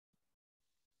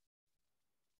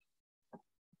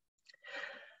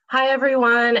Hi,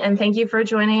 everyone, and thank you for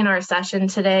joining our session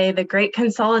today, The Great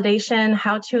Consolidation,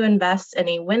 How to Invest in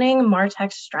a Winning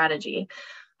MarTech Strategy.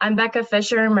 I'm Becca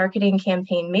Fisher, Marketing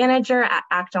Campaign Manager at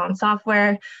Acton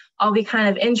Software. I'll be kind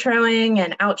of introing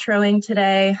and outroing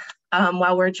today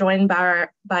while we're joined by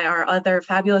our other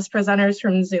fabulous presenters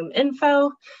from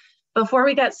ZoomInfo. Before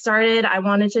we get started, I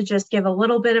wanted to just give a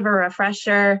little bit of a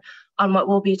refresher on what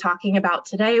we'll be talking about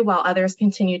today while others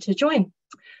continue to join.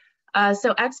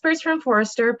 So experts from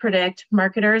Forrester predict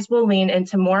marketers will lean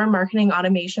into more marketing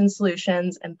automation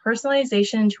solutions and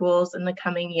personalization tools in the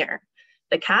coming year.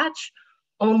 The catch?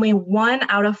 Only 1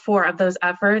 out of 4 of those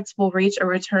efforts will reach a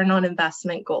return on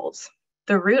investment goals.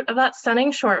 The root of that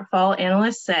stunning shortfall,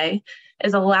 analysts say,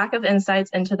 is a lack of insights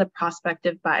into the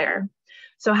prospective buyer.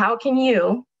 So how can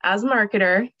you, as a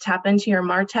marketer, tap into your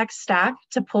MarTech stack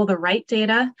to pull the right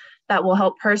data that will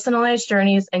help personalize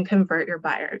journeys and convert your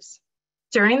buyers?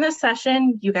 During this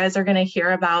session, you guys are going to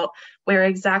hear about where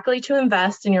exactly to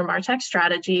invest in your MarTech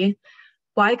strategy,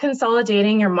 why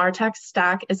consolidating your MarTech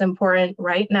stack is important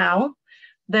right now,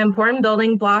 the important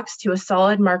building blocks to a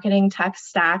solid marketing tech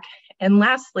stack, and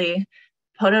lastly,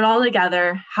 put it all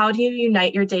together, how do you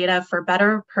unite your data for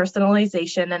better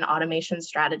personalization and automation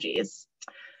strategies?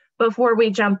 Before we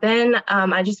jump in,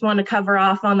 I just want to cover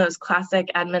off on those classic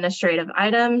administrative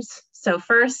items. So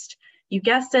first, you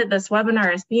guessed it, this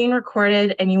webinar is being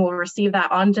recorded and you will receive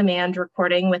that on-demand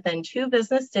recording within 2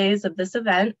 business days of this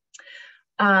event.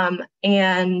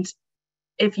 And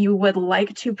if you would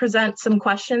like to present some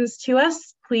questions to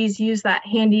us, please use that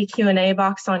handy Q&A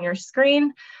box on your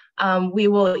screen. We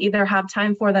will either have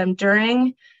time for them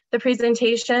during the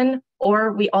presentation,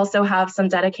 or we also have some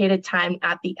dedicated time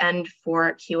at the end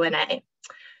for Q&A.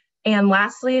 And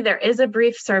lastly, there is a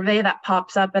brief survey that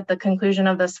pops up at the conclusion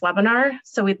of this webinar.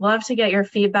 So we'd love to get your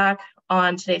feedback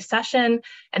on today's session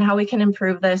and how we can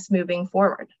improve this moving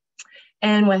forward.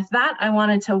 And with that, I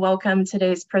wanted to welcome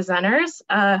today's presenters.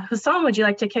 Hussam, would you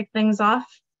like to kick things off?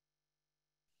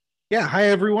 Yeah, hi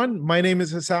everyone. My name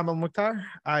is Hussam Al-Mukhtar.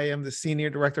 I am the Senior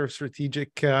Director of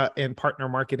Strategic and Partner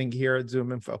Marketing here at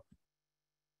ZoomInfo.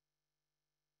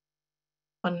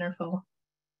 Wonderful.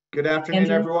 Good afternoon,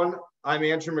 Andrew. everyone. I'm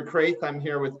Andrew McCraith. I'm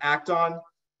here with Acton.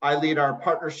 I lead our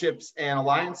partnerships and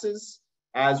alliances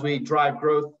as we drive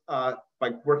growth by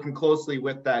working closely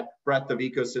with that breadth of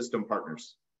ecosystem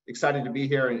partners. Excited to be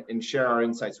here and share our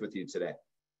insights with you today.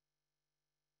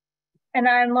 And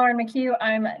I'm Lauren McHugh.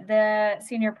 I'm the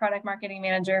Senior Product Marketing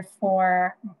Manager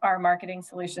for our marketing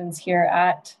solutions here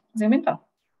at ZoomInfo.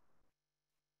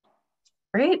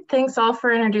 Great, thanks all for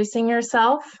introducing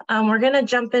yourself. We're gonna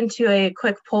jump into a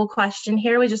quick poll question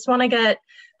here. We just wanna get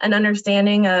an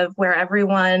understanding of where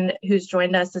everyone who's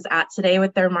joined us is at today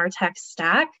with their MarTech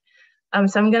stack.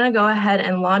 So I'm gonna go ahead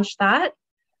and launch that.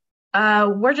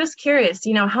 We're just curious,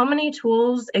 how many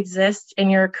tools exist in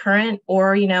your current,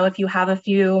 or if you have a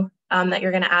few that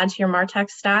you're gonna add to your MarTech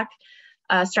stack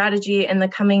strategy in the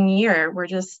coming year.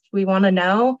 We wanna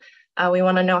know. We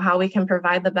want to know how we can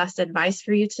provide the best advice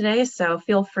for you today, so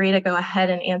feel free to go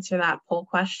ahead and answer that poll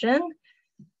question.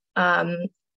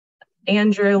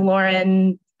 Andrew,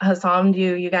 Lauren, Hussam, do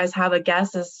you guys have a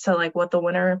guess as to what the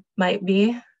winner might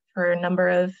be for a number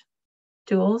of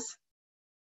tools?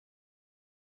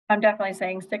 I'm definitely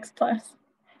saying 6+.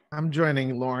 I'm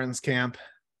joining Lauren's camp.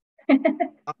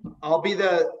 I'll be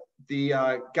the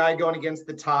guy going against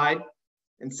the tide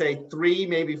and say 3,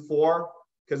 maybe 4,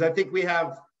 because I think we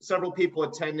have several people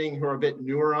attending who are a bit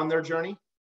newer on their journey,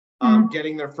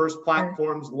 getting their first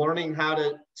platforms, learning how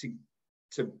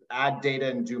to add data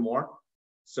and do more.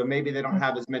 So maybe they don't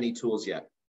have as many tools yet.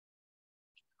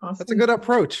 Awesome. That's a good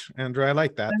approach, Andrew. I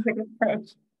like that. That's a good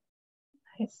approach.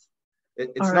 Nice.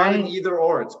 It's not an either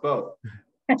or, it's both.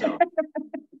 So.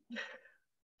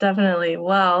 Definitely.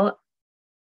 Well,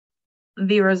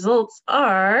 the results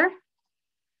are,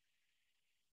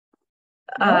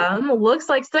 looks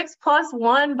like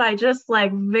 6+1 by just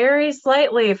very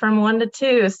slightly from 1 to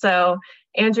 2. So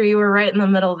Andrew, you were right in the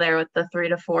middle there with the 3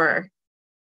 to 4.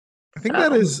 I think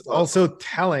that is also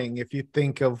telling if you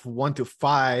think of 1 to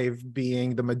 5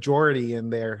 being the majority in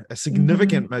there, a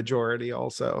significant majority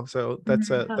also. So that's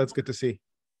good to see.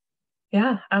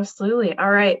 Yeah, absolutely. All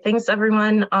right. Thanks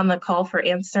everyone on the call for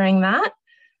answering that.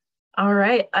 All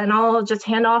right, and I'll just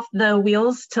hand off the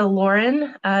wheels to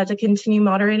Lauren to continue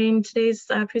moderating today's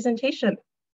presentation.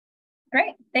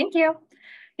 Great, thank you.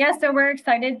 Yeah, so we're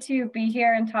excited to be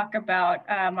here and talk about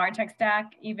MarTech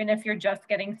Stack. Even if you're just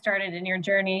getting started in your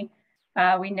journey,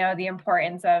 we know the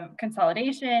importance of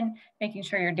consolidation, making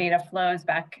sure your data flows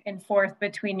back and forth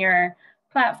between your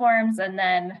platforms, and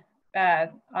then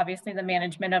obviously the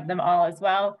management of them all as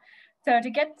well. So to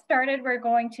get started, we're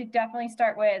going to definitely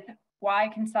start with why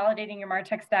consolidating your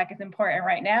MarTech stack is important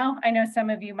right now. I know some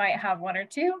of you might have one or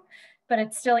two, but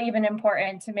it's still even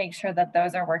important to make sure that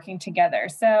those are working together.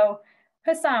 So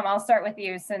Hussam, I'll start with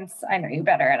you since I know you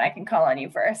better and I can call on you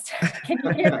first. Can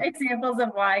you give examples of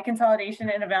why consolidation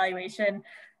and evaluation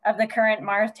of the current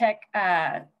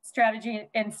MarTech strategy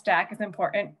and stack is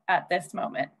important at this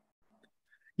moment?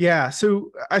 Yeah,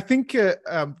 so I think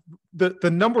the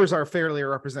numbers are fairly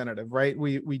representative, right?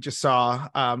 We just saw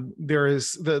there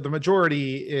is the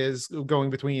majority is going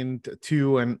between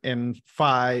 2 and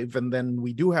 5, and then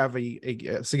we do have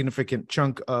a significant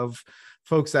chunk of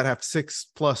folks that have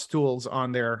 6+ tools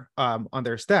on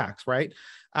their stacks, right?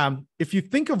 If you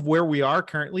think of where we are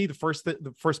currently,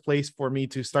 the first place for me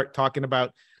to start talking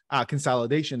about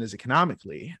consolidation is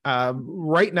economically.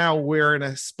 Right now, we're in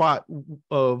a spot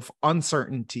of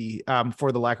uncertainty,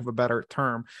 for the lack of a better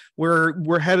term.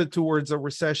 We're headed towards a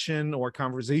recession or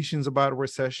conversations about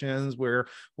recessions.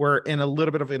 We're in a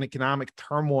little bit of an economic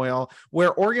turmoil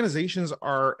where organizations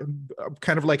are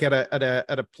kind of like at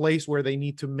a place where they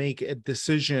need to make a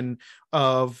decision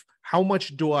of how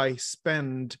much do I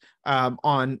spend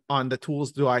on the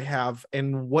tools do I have,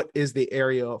 and what is the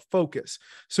area of focus?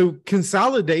 So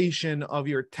consolidation of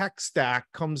your tech stack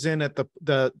comes in at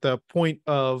the point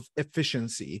of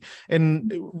efficiency, and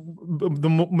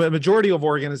the majority of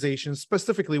organizations,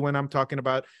 specifically when I'm talking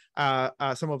about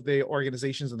some of the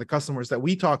organizations and the customers that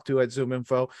we talk to at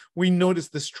ZoomInfo, we notice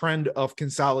this trend of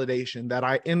consolidation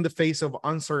that in the face of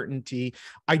uncertainty,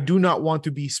 I do not want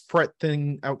to be spread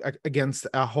thin against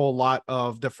a whole lot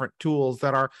of different tools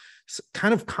that are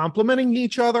kind of complementing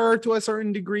each other to a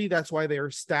certain degree. That's why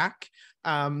they're stack.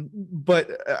 But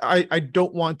I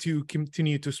don't want to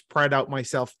continue to spread out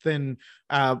myself thin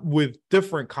with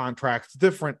different contracts,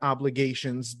 different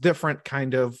obligations, different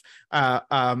kind of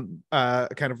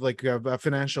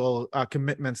financial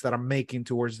commitments that I'm making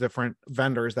towards different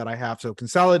vendors that I have. So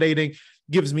consolidating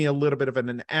gives me a little bit of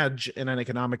an edge in an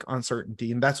economic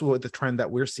uncertainty, and that's what the trend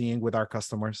that we're seeing with our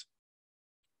customers.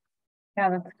 Yeah,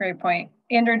 that's a great point.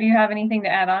 Andrew, do you have anything to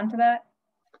add on to that?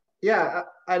 Yeah,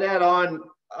 I'd add on,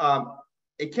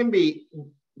 it can be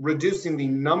reducing the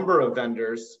number of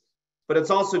vendors, but it's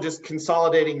also just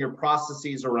consolidating your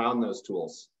processes around those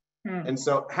tools. And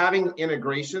so having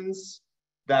integrations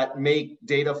that make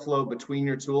data flow between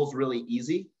your tools really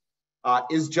easy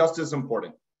is just as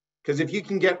important. Because if you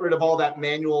can get rid of all that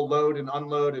manual load and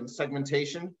unload and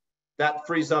segmentation, that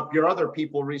frees up your other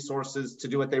people resources to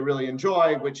do what they really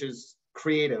enjoy, which is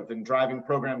creative and driving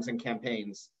programs and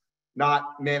campaigns, not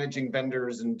managing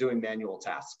vendors and doing manual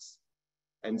tasks.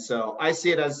 And so I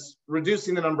see it as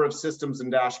reducing the number of systems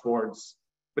and dashboards,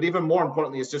 but even more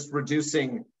importantly, it's just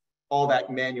reducing all that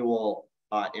manual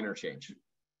interchange.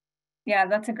 Yeah,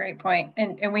 that's a great point.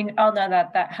 And we all know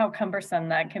that how cumbersome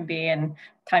that can be and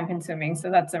time consuming.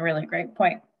 So that's a really great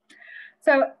point.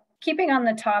 So keeping on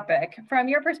the topic, from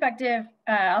your perspective,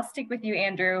 I'll stick with you,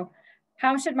 Andrew.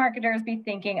 How should marketers be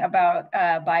thinking about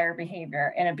buyer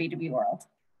behavior in a B2B world?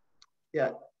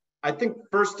 Yeah, I think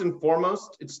first and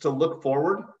foremost, it's to look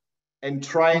forward and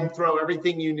try and throw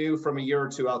everything you knew from a year or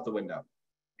two out the window.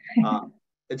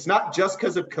 It's not just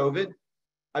because of COVID.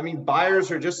 I mean, buyers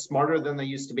are just smarter than they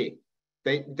used to be.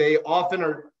 They often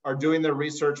are doing their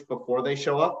research before they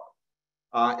show up.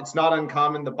 It's not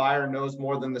uncommon the buyer knows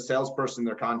more than the salesperson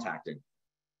they're contacting.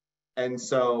 And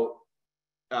so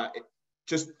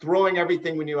just throwing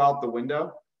everything we knew out the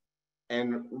window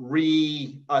and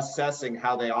reassessing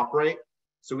how they operate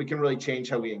so we can really change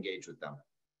how we engage with them.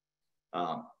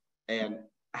 And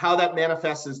how that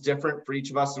manifests is different for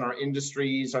each of us in our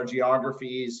industries, our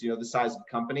geographies, the size of the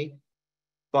company.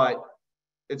 But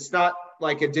it's not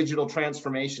like a digital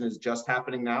transformation is just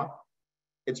happening now.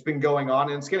 It's been going on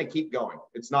and it's going to keep going.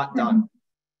 It's not done.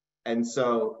 And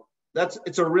so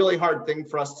it's a really hard thing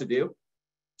for us to do,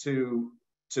 to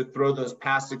throw those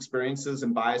past experiences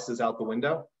and biases out the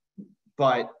window.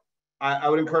 But I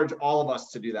would encourage all of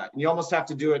us to do that. And you almost have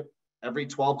to do it every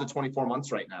 12 to 24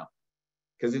 months right now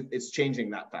because it's changing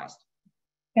that fast.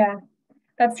 Yeah,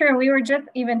 that's true. We were just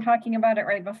even talking about it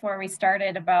right before we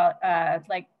started about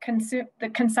the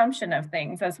consumption of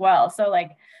things as well. So we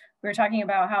were talking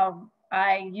about how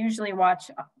I usually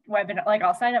watch webinar,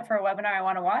 I'll sign up for a webinar I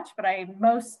want to watch, but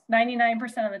 99%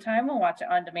 of the time will watch it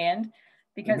on demand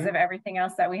because of everything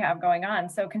else that we have going on.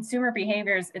 So consumer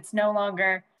behaviors, it's no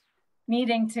longer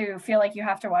needing to feel like you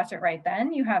have to watch it right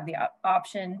then. You have the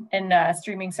option, and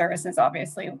streaming services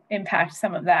obviously impact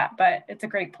some of that, but it's a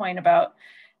great point about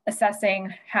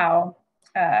assessing how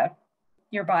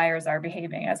your buyers are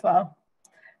behaving as well.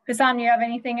 Hussam, do you have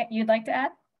anything you'd like to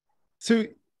add? So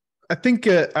I think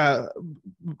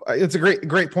it's a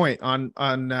great point on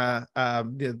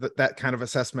that kind of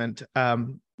assessment.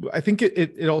 I think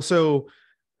it also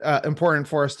important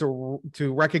for us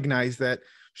to recognize that,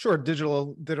 sure,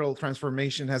 digital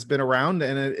transformation has been around,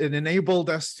 and it enabled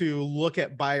us to look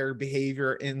at buyer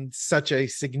behavior in such a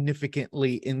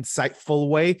significantly insightful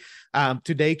way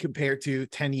today compared to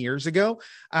 10 years ago.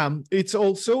 It's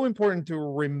also important to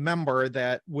remember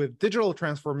that with digital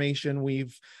transformation,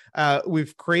 we've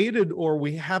created, or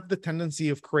we have the tendency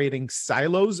of creating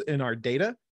silos in our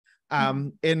data.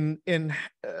 In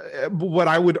what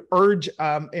I would urge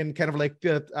in kind of like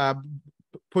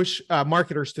push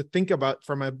marketers to think about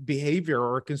from a behavior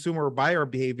or a consumer or buyer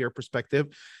behavior perspective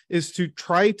is to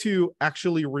try to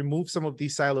actually remove some of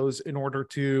these silos in order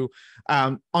to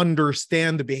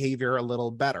understand the behavior a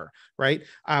little better, right?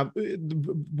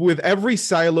 With every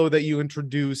silo that you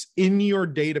introduce in your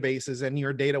databases and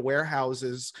your data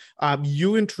warehouses,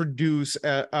 you introduce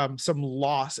some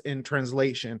loss in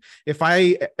translation. If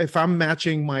I'm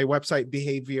matching my website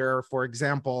behavior, for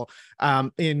example,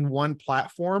 in one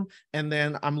platform, and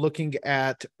then I'm looking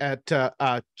at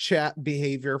chat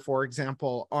behavior, for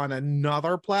example, on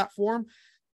another platform,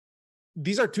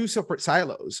 these are two separate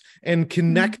silos, and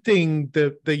connecting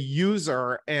the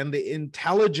user and the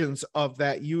intelligence of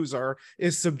that user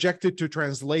is subjected to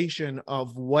translation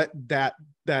of what that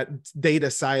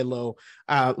data silo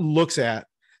looks at.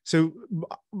 So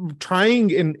trying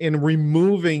in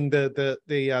removing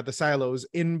the silos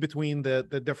in between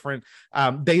the different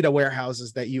data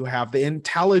warehouses that you have, the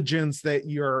intelligence that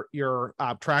you're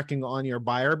tracking on your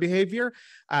buyer behavior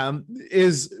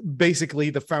is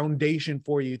basically the foundation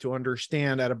for you to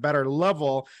understand at a better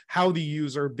level how the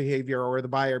user behavior or the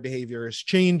buyer behavior is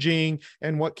changing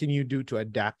and what can you do to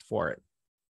adapt for it.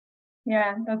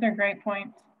 Yeah, those are great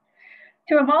points.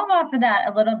 To evolve off of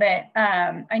that a little bit,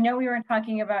 I know we were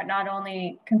talking about not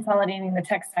only consolidating the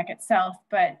tech stack itself,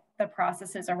 but the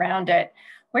processes around it.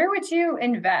 Where would you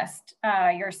invest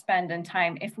your spend and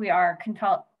time if we are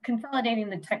consolidating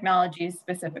the technologies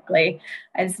specifically,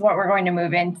 is what we're going to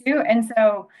move into? And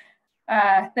so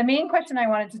the main question I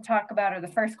wanted to talk about, or the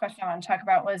first question I want to talk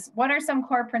about, was what are some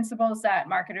core principles that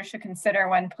marketers should consider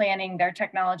when planning their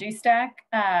technology stack?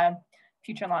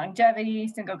 Future longevity,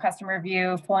 single customer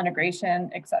view, full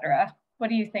integration, etc. What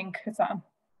do you think, Hussam?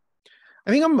 I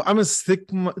think I'm gonna stick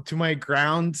to my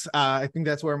grounds. I think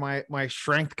that's where my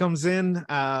strength comes in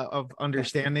of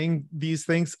understanding these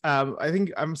things. I think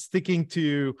I'm sticking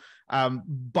to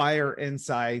buyer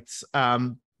insights,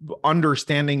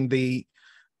 understanding the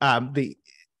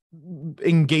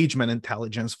engagement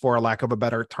intelligence, for lack of a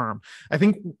better term. I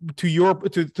think to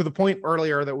the point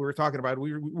earlier that we were talking about,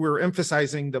 we were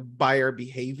emphasizing the buyer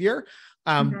behavior.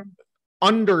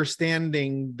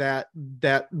 Understanding that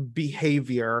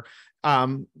behavior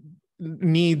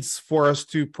needs for us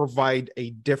to provide a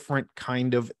different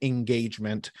kind of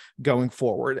engagement going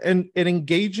forward, and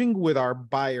engaging with our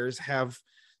buyers have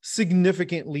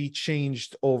significantly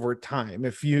changed over time.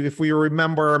 If we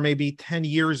remember, maybe 10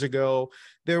 years ago,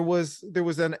 there was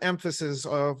an emphasis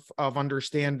of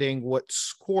understanding what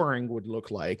scoring would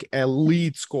look like, a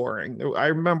lead scoring. I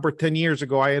remember 10 years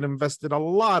ago, I had invested a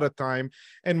lot of time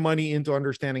and money into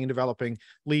understanding and developing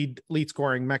lead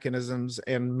scoring mechanisms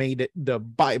and made it the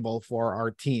Bible for our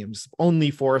teams,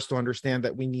 only for us to understand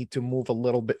that we need to move a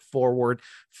little bit forward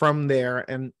from there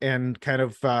and kind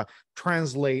of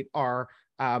translate our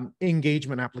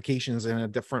engagement applications in a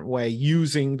different way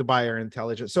using the buyer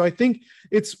intelligence. So I think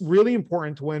it's really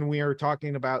important when we are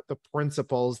talking about the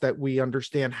principles that we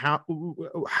understand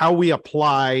how we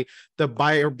apply the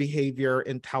buyer behavior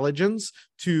intelligence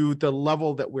to the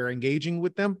level that we're engaging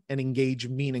with them and engage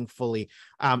meaningfully,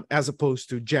 as opposed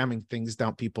to jamming things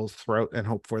down people's throat and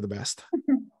hope for the best.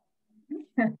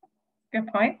 Good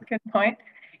point. Good point.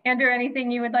 Andrew,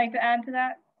 anything you would like to add to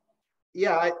that?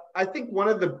 Yeah, I think one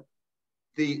of the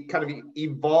kind of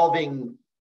evolving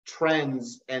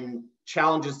trends and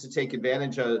challenges to take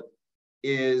advantage of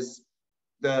is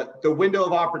the window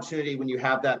of opportunity when you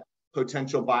have that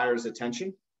potential buyer's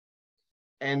attention.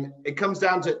 And it comes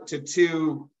down to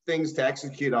two things to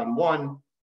execute on. One,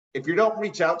 if you don't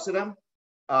reach out to them,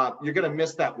 you're going to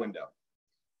miss that window.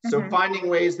 So finding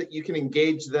ways that you can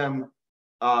engage them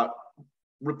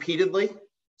repeatedly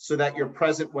so that you're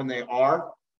present when they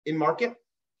are in market.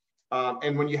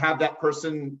 And when you have that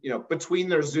person, between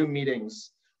their Zoom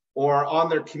meetings or on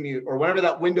their commute or whatever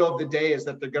that window of the day is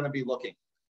that they're going to be looking.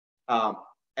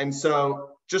 And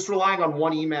so just relying on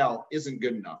one email isn't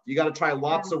good enough. You got to try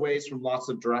lots of ways from lots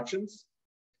of directions.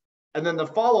 And then the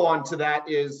follow on to that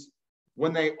is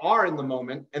when they are in the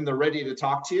moment and they're ready to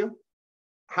talk to you,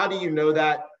 how do you know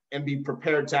that and be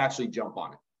prepared to actually jump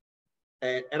on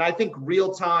it. And I think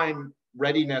real-time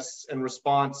readiness and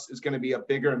response is going to be a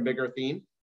bigger and bigger theme.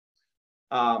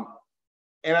 And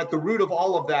at the root of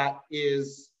all of that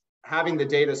is having the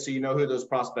data so you know who those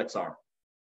prospects are.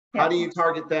 How do you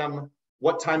target them?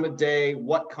 What time of day?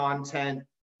 What content?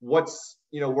 What's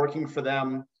working for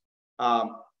them?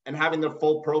 And having their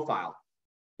full profile.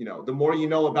 The more you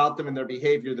know about them and their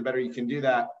behavior, the better you can do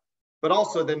that. But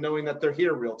also then knowing that they're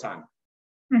here real time.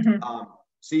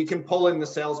 So you can pull in the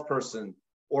salesperson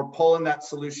or pull in that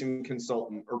solution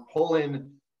consultant or pull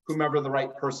in whomever the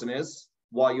right person is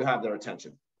while you have their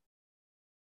attention.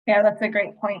 Yeah, that's a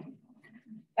great point.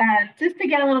 Just to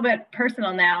get a little bit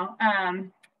personal now,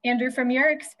 Andrew, from your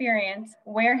experience,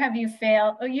 where have you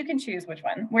failed? Oh, you can choose which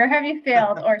one. Where have you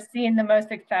failed or seen the most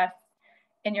success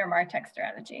in your MarTech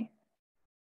strategy?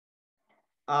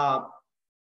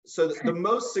 So the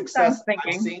most success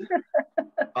I've seen,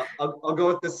 I'll go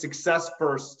with the success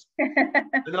first, and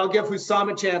then I'll give Hussam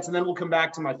a chance, and then we'll come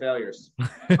back to my failures.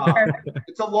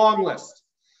 It's a long list.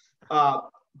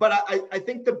 But I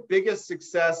think the biggest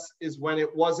success is when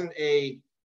it wasn't a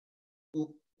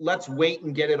let's wait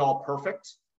and get it all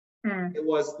perfect. It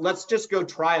was let's just go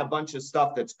try a bunch of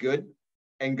stuff that's good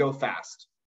and go fast.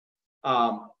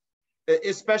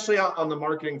 Especially on the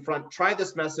marketing front, try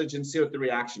this message and see what the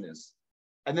reaction is.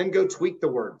 And then go tweak the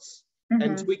words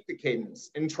and tweak the cadence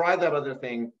and try that other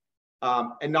thing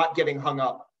and not getting hung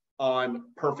up on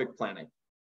perfect planning.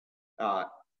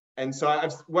 And so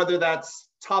whether that's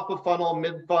top of funnel,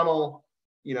 mid funnel,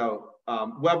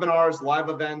 webinars, live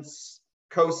events,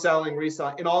 co-selling,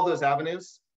 reselling, in all those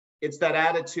avenues, it's that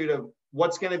attitude of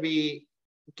what's going to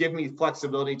give me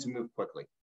flexibility to move quickly.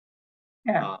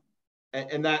 Yeah.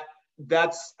 And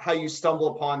that's how you stumble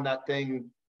upon that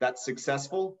thing that's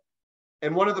successful.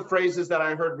 And one of the phrases that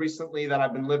I heard recently that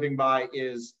I've been living by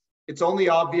is, it's only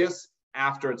obvious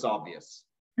after it's obvious.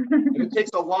 And it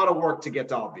takes a lot of work to get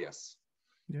to obvious.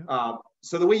 Yeah.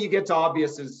 So the way you get to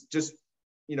obvious is just,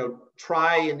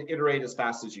 try and iterate as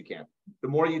fast as you can. The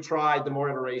more you try, the more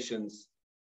iterations,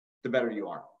 the better you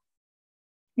are.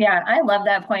 Yeah, I love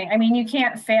that point. I mean, you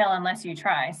can't fail unless you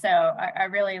try. So I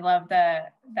really love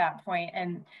that point.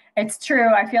 And it's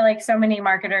true. I feel like so many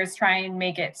marketers try and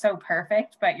make it so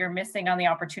perfect, but you're missing on the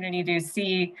opportunity to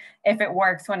see if it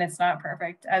works when it's not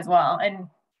perfect as well. And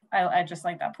I just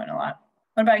like that point a lot.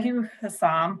 What about you,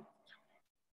 Hussam?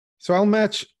 So I'll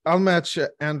match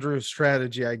Andrew's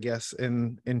strategy, I guess,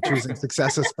 in choosing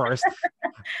successes first.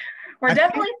 We're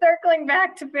definitely circling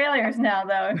back to failures now,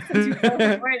 though, since you both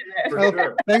avoided it.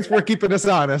 Well, thanks for keeping us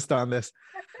honest on this.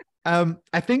 I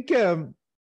think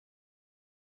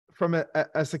from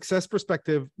a success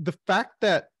perspective, the fact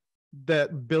that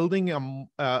building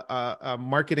a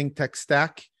marketing tech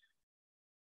stack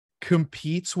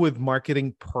competes with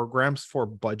marketing programs for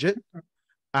budget,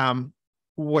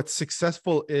 what's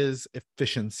successful is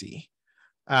efficiency.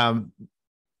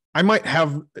 I might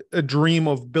have a dream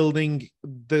of building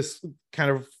this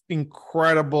kind of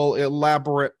incredible,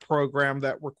 elaborate program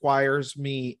that requires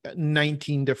me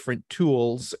 19 different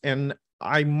tools. And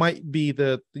I might be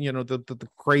the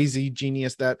crazy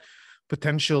genius that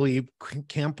potentially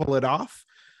can pull it off,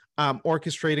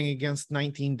 orchestrating against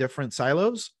 19 different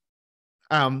silos.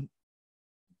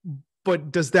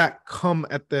 But does that come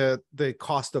at the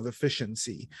cost of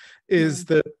efficiency? Is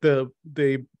the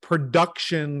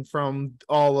production from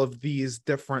all of these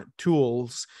different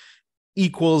tools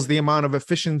equals the amount of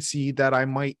efficiency that I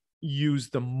might use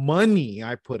the money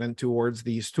I put in towards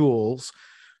these tools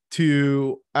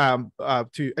to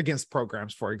against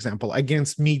programs, for example,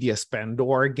 against media spend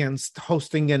or against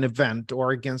hosting an event or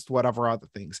against whatever other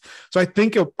things. So I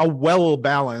think a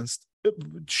well-balanced,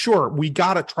 sure, we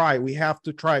got to try. We have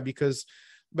to try because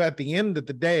at the end of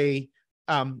the day,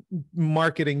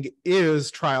 marketing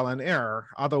is trial and error.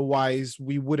 Otherwise,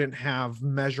 we wouldn't have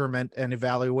measurement and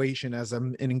evaluation as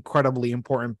an incredibly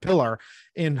important pillar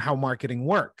in how marketing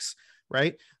works,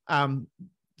 right?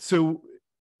 So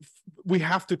we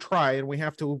have to try, and we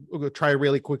have to try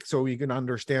really quick so we can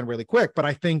understand really quick. But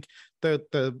I think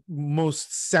the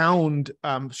most sound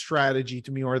strategy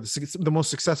to me, or the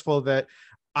most successful that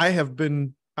I have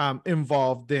been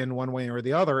involved in one way or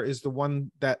the other, is the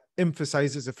one that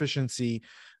emphasizes efficiency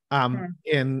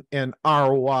in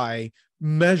ROI,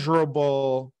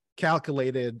 measurable,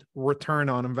 calculated return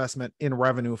on investment in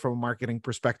revenue from a marketing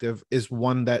perspective, is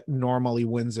one that normally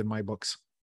wins in my books.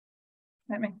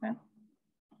 That makes sense.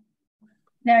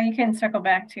 Now you can circle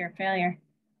back to your failure.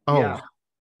 I'll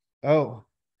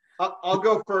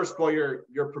go first while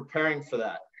you're preparing for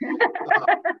that.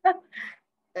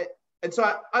 And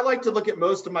so I like to look at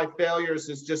most of my failures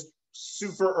as just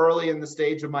super early in the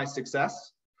stage of my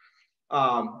success.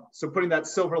 So putting that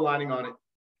silver lining on it.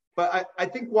 But I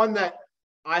think one that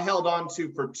I held on to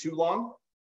for too long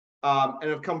and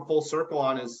have come full circle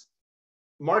on is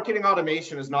marketing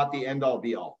automation is not the end all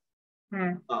be all.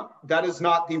 That is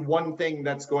not the one thing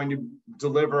that's going to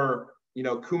deliver,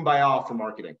 kumbaya for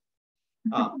marketing.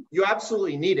 You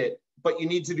absolutely need it, but you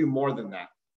need to do more than that.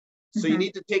 So you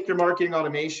need to take your marketing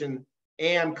automation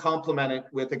and complement it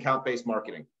with account-based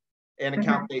marketing and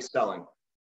account-based selling.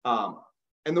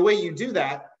 And the way you do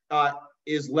that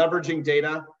is leveraging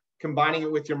data, combining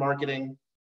it with your marketing.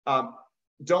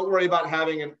 Don't worry about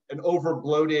having an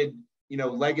over-bloated,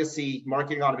 legacy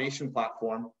marketing automation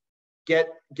platform. Get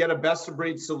a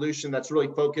best-of-breed solution that's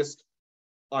really focused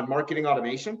on marketing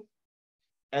automation,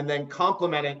 and then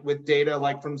complement it with data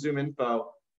like from ZoomInfo,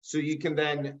 so you can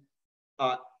then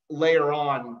layer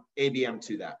on ABM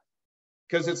to that.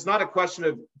 Because it's not a question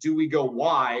of do we go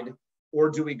wide or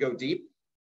do we go deep?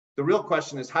 The real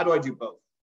question is, how do I do both?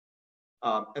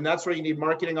 And that's where you need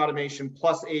marketing automation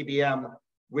plus ABM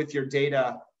with your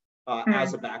data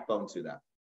as a backbone to that.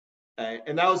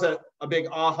 And that was a big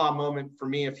aha moment for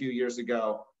me a few years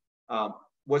ago,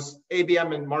 was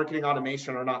ABM and marketing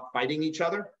automation are not fighting each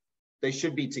other. They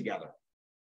should be together.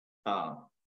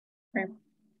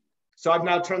 So I've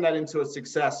now turned that into a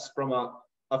success from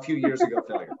a few years ago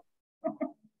failure.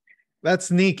 That's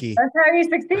sneaky. That's how you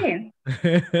succeed.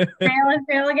 Fail and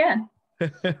fail again.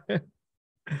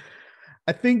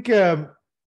 I think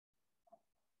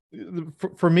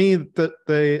for me,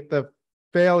 the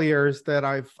failures that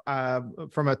I've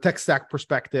from a tech stack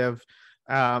perspective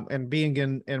and being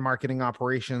in marketing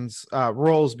operations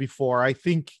roles before, I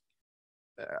think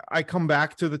I come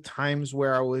back to the times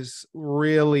where I was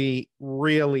really,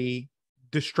 really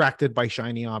distracted by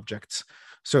shiny objects,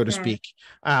 so to speak,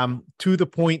 to the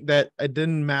point that it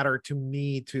didn't matter to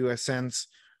me, to a sense,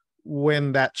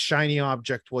 when that shiny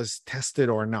object was tested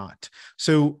or not.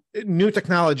 So new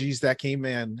technologies that came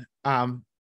in,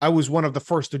 I was one of the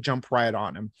first to jump right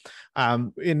on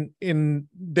them.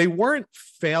 They weren't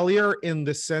failure in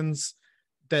the sense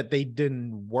that they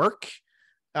didn't work.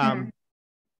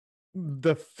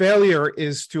 The failure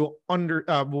is that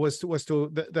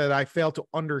I failed to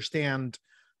understand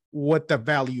what the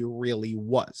value really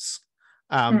was.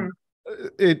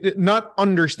 Not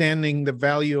understanding the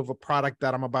value of a product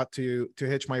that I'm about to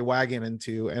hitch my wagon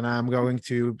into, and I'm going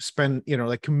to spend,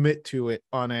 commit to it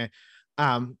on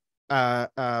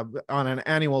an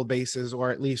annual basis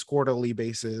or at least quarterly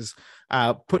basis,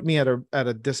 put me at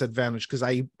a disadvantage, because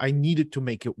I needed to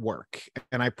make it work,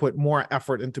 and I put more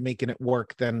effort into making it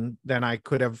work than I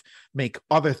could have make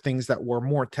other things that were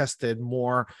more tested,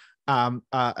 more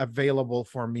available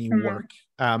for me work.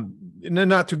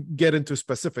 Not to get into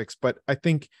specifics, but I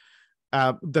think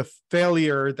the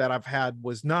failure that I've had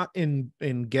was not in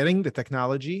getting the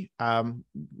technology.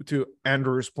 To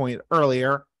Andrew's point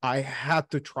earlier, I had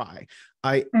to try.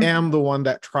 I am the one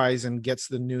that tries and gets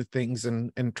the new things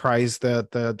and tries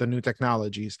the new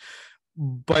technologies,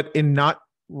 but in not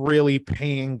really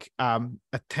paying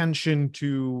attention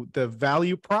to the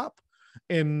value prop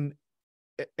and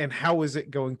how is it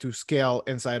going to scale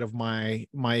inside of my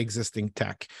existing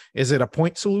tech? Is it a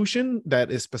point solution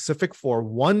that is specific for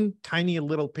one tiny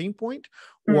little pain point,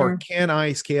 or can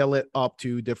I scale it up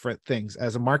to different things?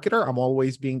 As a marketer, I'm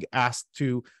always being asked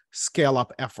to scale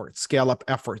up efforts.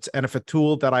 And if a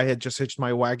tool that I had just hitched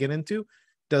my wagon into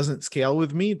doesn't scale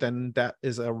with me, then that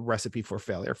is a recipe for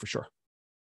failure for sure.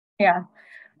 Yeah.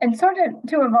 And sort of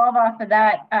to evolve off of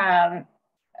that,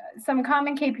 some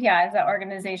common KPIs that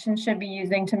organizations should be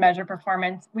using to measure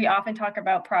performance. We often talk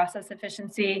about process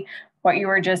efficiency, what you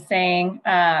were just saying,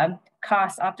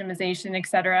 cost optimization, et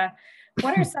cetera.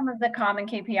 What are some of the common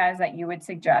KPIs that you would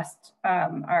suggest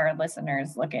our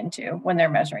listeners look into when they're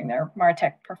measuring their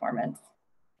MarTech performance?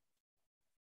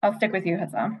 I'll stick with you,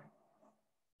 Hassam.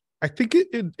 I think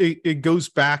it goes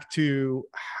back to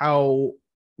how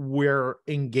we're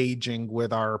engaging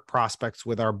with our prospects,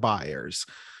 with our buyers.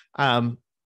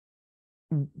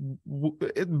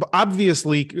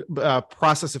 Obviously,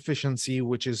 process efficiency,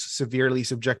 which is severely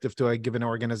subjective to a given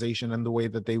organization and the way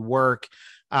that they work.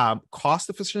 Cost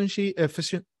efficiency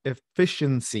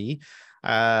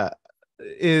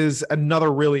is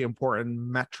another really important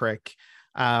metric.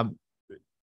 But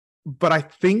I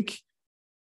think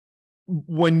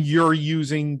when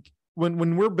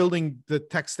we're building the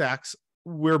tech stacks,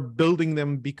 we're building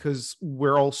them because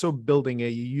we're also building a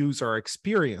user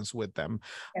experience with them.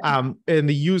 And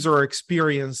the user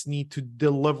experience need to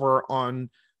deliver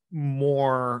on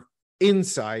more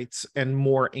insights and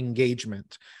more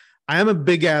engagement. I am a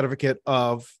big advocate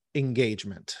of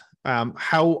engagement.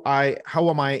 how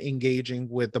am I engaging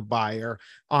with the buyer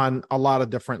on a lot of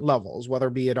different levels, whether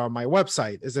be it on my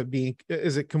website, is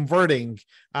it converting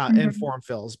in form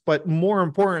fills, but more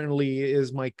importantly,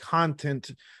 is my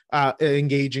content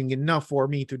engaging enough for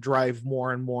me to drive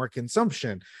more and more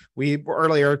consumption.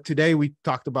 Earlier today we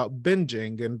talked about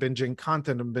binging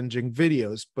content and binging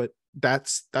videos, but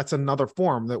that's another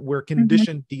form that we're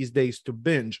conditioned these days to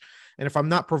binge. And if I'm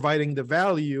not providing the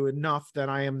value enough, then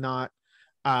I'm not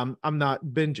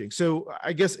binging. So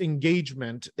I guess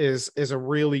engagement is a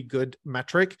really good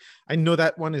metric. I know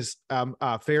that one is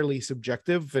fairly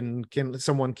subjective, and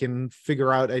someone can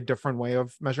figure out a different way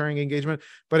of measuring engagement,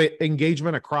 but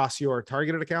engagement across your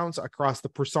targeted accounts, across the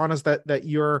personas that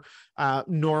you're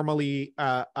normally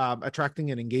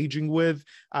attracting and engaging with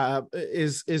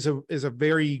is a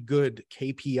very good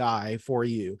KPI for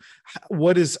you.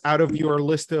 What is out of your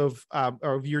list of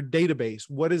your database?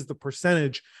 What is the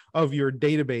percentage of your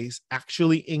database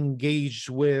actually engaged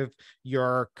with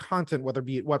your content, whether it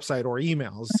be website or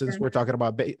emails, since we're talking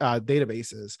about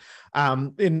databases?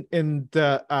 How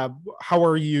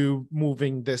are you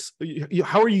moving this?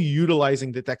 How are you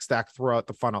utilizing the tech stack throughout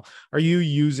the funnel? Are you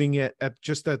using it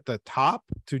just at the top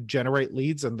to generate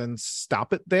leads and then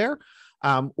stop it there?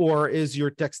 Or is your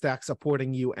tech stack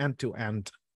supporting you end to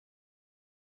end?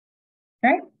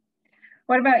 Great.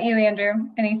 What about you, Andrew?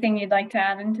 Anything you'd like to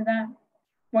add into that?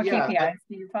 What KPIs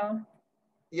do you follow?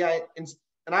 Yeah, and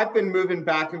I've been moving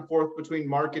back and forth between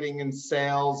marketing and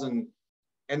sales and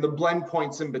the blend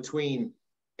points in between.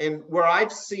 And where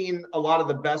I've seen a lot of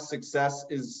the best success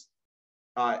is,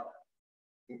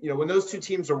 when those two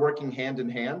teams are working hand in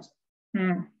hand.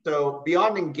 So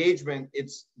beyond engagement,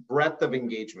 it's breadth of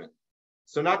engagement.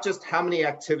 So not just how many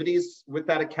activities with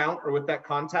that account or with that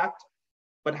contact,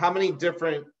 but how many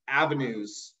different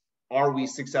avenues are we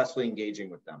successfully engaging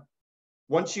with them?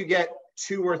 Once you get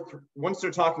once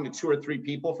they're talking to 2 or 3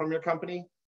 people from your company,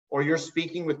 or you're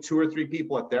speaking with 2 or 3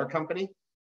 people at their company,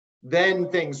 then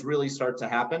things really start to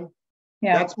happen.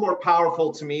 Yeah. That's more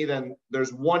powerful to me than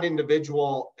there's one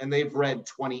individual and they've read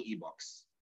 20 ebooks.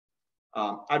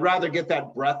 I'd rather get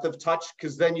that breadth of touch,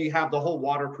 because then you have the whole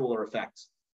water cooler effect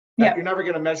that you're never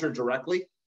going to measure directly.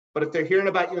 But if they're hearing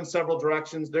about you in several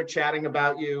directions, they're chatting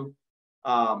about you,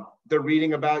 they're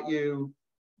reading about you,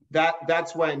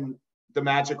 that's when the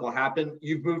magic will happen.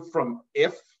 You've moved from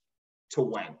if to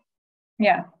when.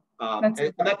 Yeah.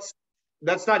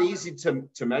 That's not easy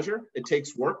to measure. It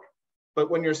takes work. But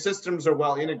when your systems are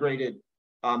well integrated,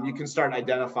 you can start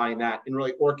identifying that and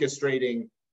really orchestrating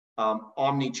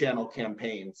omni-channel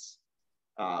campaigns,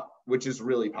 which is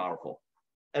really powerful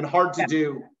and hard to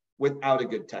do without a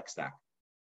good tech stack.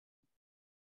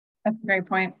 That's a great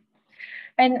point.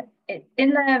 And in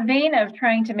the vein of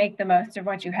trying to make the most of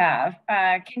what you have,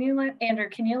 Andrew,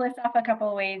 can you list off a couple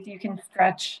of ways you can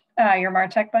stretch your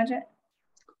MarTech budget?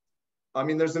 I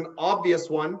mean, there's an obvious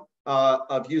one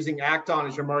of using Acton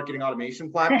as your marketing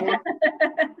automation platform.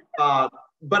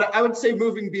 But I would say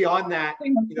moving beyond that,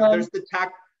 there's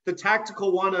the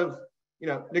tactical one of,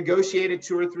 negotiate a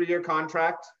 2 or 3 year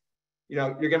contract.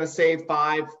 You're going to save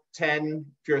 5, 10.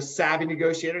 If you're a savvy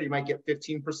negotiator, you might get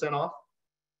 15% off.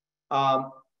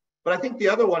 But I think the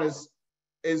other one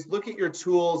is look at your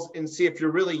tools and see if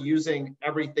you're really using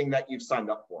everything that you've signed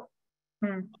up for.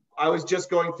 I was just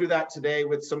going through that today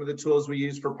with some of the tools we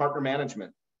use for partner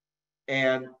management,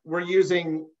 and we're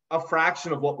using a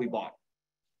fraction of what we bought.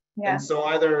 Yeah. And so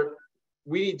either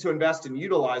we need to invest and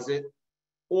utilize it,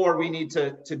 or we need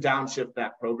to downshift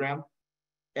that program.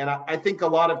 And I think a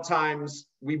lot of times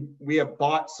we have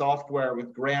bought software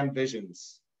with grand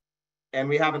visions, and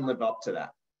we haven't lived up to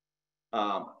that.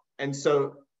 And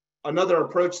so another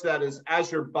approach to that is,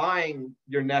 as you're buying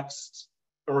your next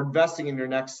or investing in your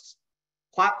next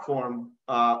platform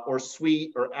or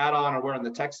suite or add-on or where in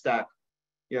the tech stack,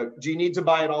 do you need to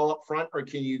buy it all up front, or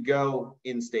can you go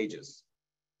in stages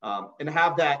and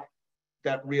have that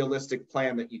realistic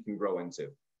plan that you can grow into?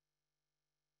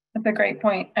 That's a great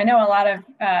point. I know a lot of,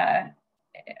 I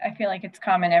feel like it's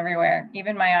common everywhere.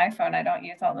 Even my iPhone, I don't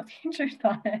use all the features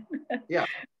on it. Yeah.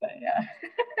 But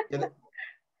yeah.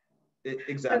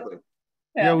 Exactly.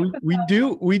 Yeah,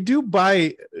 we do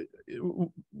buy,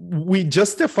 we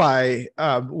justify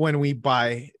when we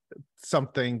buy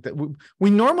something that we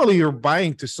normally are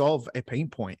buying to solve a pain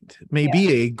point,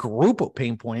 maybe a group of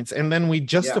pain points, and then we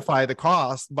justify the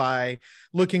cost by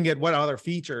looking at what other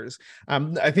features.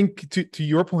 I think to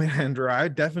your point, Andrew,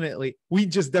 we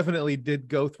definitely did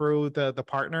go through the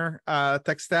partner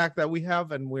tech stack that we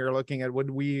have, and we're looking at what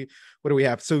do we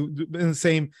have. So in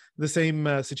the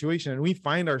same situation, and we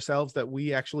find ourselves that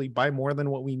we actually buy more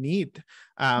than what we need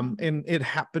And it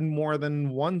happened more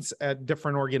than once at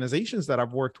different organizations that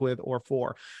I've worked with or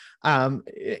for. And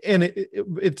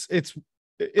it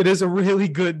is a really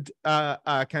good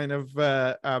kind of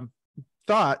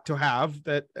thought to have,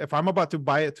 that if I'm about to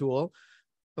buy a tool,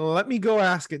 let me go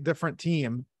ask a different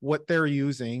team what they're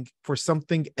using for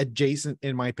something adjacent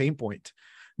in my pain point.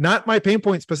 Not my pain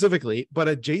point specifically, but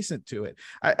adjacent to it.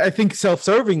 I think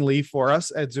self-servingly for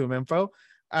us at ZoomInfo,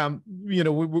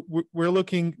 we're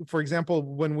looking, for example,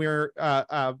 when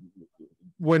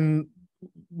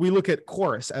we look at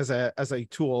Chorus as a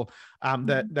tool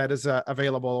that is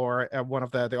available, or one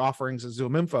of the offerings of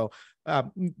ZoomInfo,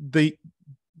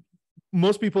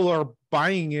 most people are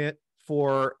buying it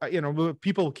for,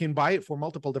 people can buy it for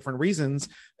multiple different reasons,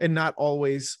 and not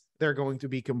always they're going to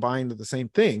be combined with the same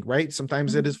thing, right?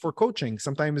 Sometimes it is for coaching,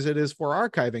 sometimes it is for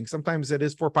archiving, sometimes it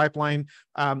is for pipeline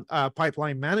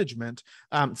management,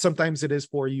 sometimes it is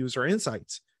for user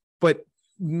insights. But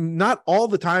not all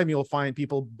the time you'll find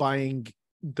people buying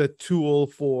the tool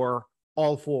for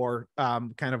all four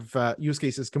use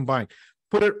cases combined.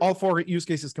 Put it all four use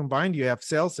cases combined, you have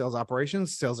sales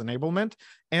operations, sales enablement,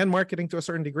 and marketing to a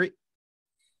certain degree.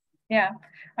 Yeah,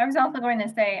 I was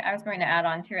going to add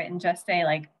on to it and just say,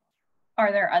 like,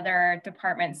 are there other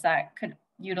departments that could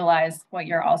utilize what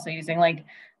you're also using? Like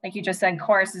you just said,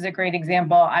 Chorus is a great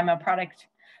example. I'm a product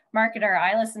marketer.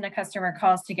 I listen to customer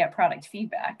calls to get product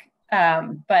feedback.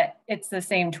 But it's the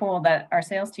same tool that our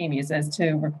sales team uses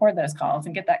to record those calls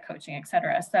and get that coaching, et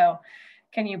cetera. So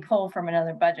can you pull from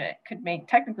another budget? Could make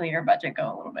technically your budget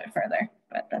go a little bit further,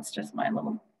 but that's just my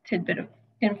little tidbit of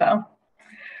info.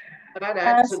 And I'd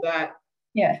add to that,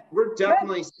 yeah, we're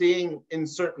definitely seeing in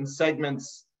certain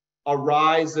segments a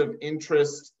rise of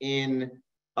interest in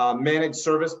managed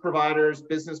service providers,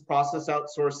 business process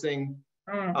outsourcing,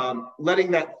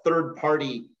 letting that third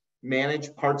party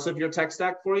manage parts of your tech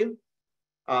stack for you.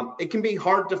 It can be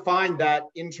hard to find that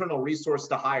internal resource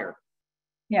to hire,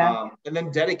 and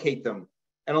then dedicate them.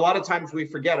 And a lot of times we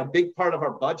forget a big part of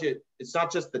our budget, it's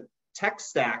not just the tech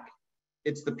stack,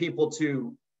 it's the people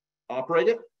to operate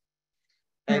it.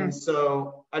 And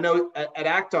so I know at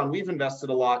Acton, we've invested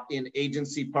a lot in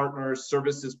agency partners,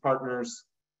 services partners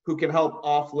who can help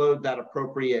offload that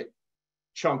appropriate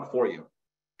chunk for you.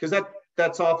 Because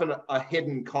that's often a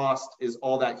hidden cost, is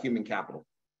all that human capital.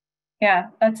 Yeah,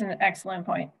 that's an excellent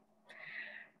point.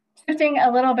 Shifting a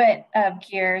little bit of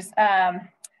gears.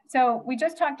 So we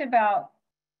just talked about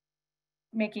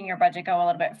making your budget go a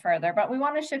little bit further, but we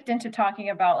want to shift into talking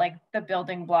about like the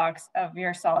building blocks of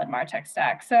your solid MarTech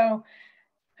stack. So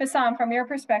Hassam, from your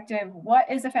perspective, what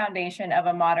is the foundation of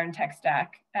a modern tech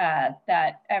stack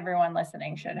that everyone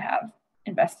listening should have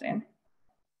invest in?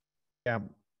 Yeah,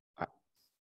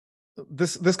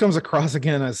 this comes across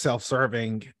again as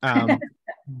self-serving,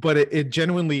 but it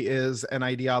genuinely is an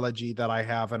ideology that I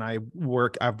have, and I've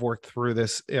worked through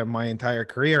this in my entire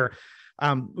career.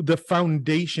 The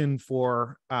foundation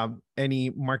for any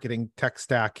marketing tech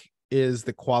stack is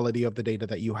the quality of the data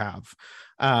that you have.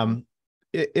 And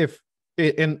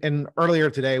earlier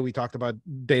today, we talked about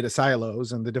data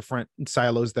silos and the different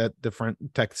silos that different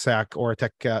tech stack or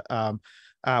tech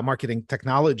marketing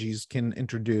technologies can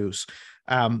introduce.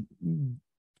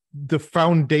 The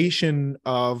foundation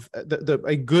of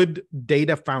a good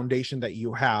data foundation that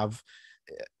you have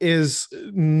is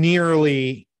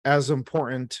nearly as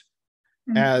important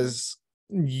as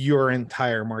your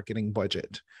entire marketing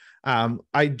budget.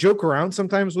 I joke around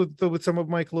sometimes with some of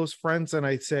my close friends, and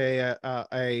I say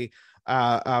a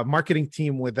marketing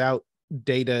team without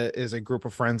data is a group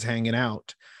of friends hanging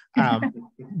out.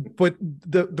 But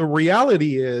the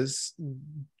reality is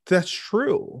that's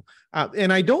true.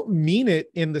 And I don't mean it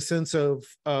in the sense of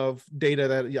data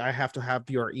that I have to have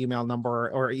your email number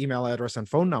or email address and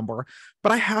phone number,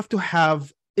 but I have to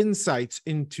have insights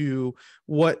into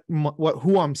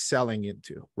who I'm selling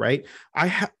into, right?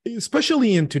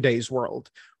 Especially in today's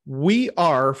world, we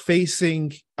are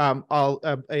facing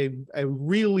a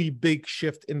really big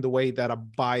shift in the way that a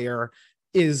buyer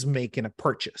is making a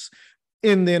purchase,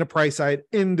 in the enterprise side,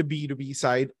 in the B2B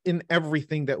side, in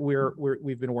everything that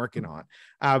we've been working on.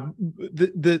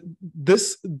 The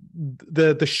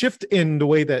shift in the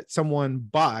way that someone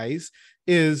buys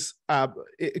is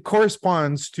it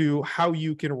corresponds to how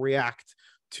you can react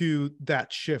to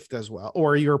that shift as well,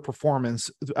 or your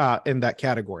performance in that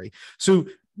category. So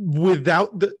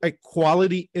without the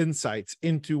quality insights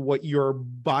into what your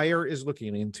buyer is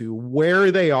looking into,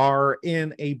 where they are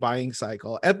in a buying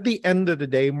cycle, at the end of the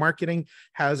day, marketing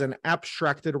has an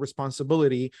abstracted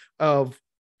responsibility of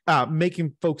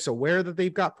making folks aware that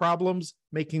they've got problems,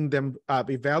 making them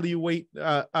evaluate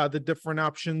the different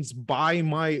options, buy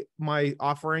my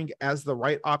offering as the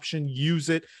right option, use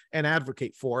it, and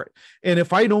advocate for it. And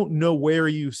if I don't know where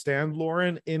you stand,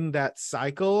 Lauren, in that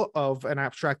cycle of an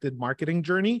abstracted marketing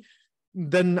journey,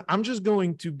 then I'm just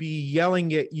going to be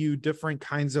yelling at you different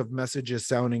kinds of messages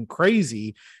sounding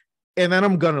crazy. And then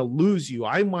I'm going to lose you.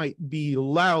 I might be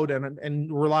loud and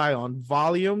rely on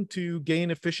volume to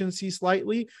gain efficiency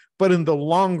slightly, but in the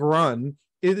long run,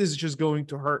 it is just going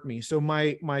to hurt me. So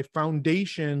my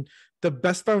foundation, the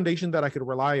best foundation that I could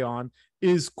rely on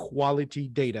is quality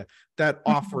data that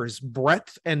offers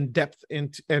breadth and depth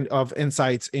and of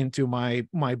insights into my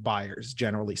buyers,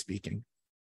 generally speaking.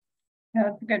 Yeah,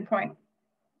 that's a good point.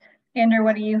 Andrew,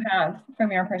 what do you have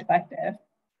from your perspective?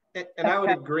 And I would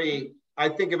agree. I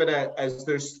think of it as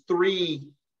there's three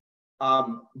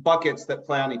buckets that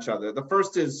play on each other. The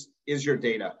first is your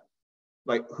data.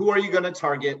 Like, who are you going to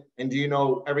target, and do you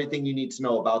know everything you need to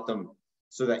know about them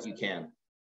so that you can?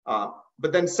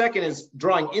 But then second is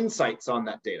drawing insights on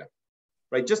that data,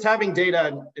 right? Just having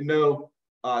data and know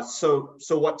so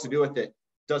what to do with it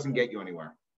doesn't get you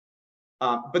anywhere.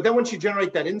 But then once you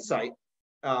generate that insight,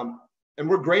 and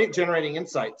we're great at generating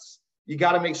insights, you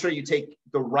got to make sure you take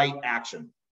the right action.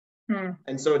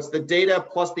 And so it's the data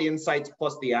plus the insights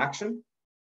plus the action.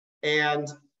 And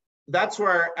that's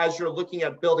where, as you're looking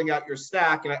at building out your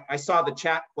stack, and I saw the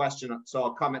chat question, so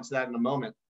I'll comment to that in a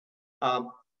moment.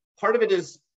 Part of it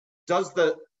is, does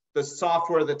the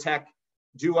software, the tech,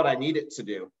 do what I need it to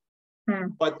do?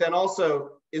 But then also,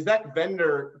 is that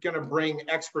vendor going to bring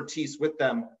expertise with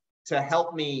them to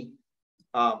help me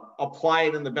apply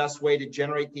it in the best way to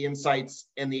generate the insights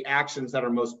and the actions that are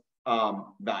most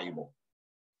valuable?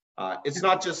 It's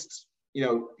not just,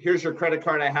 here's your credit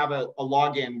card, I have a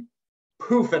login,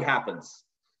 poof, it happens.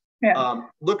 Yeah.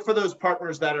 Look for those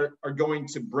partners that are going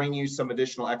to bring you some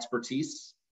additional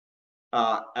expertise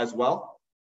as well.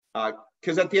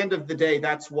 Because at the end of the day,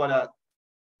 that's what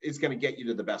is going to get you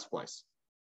to the best place.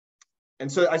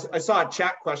 And so I saw a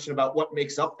chat question about what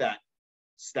makes up that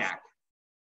stack.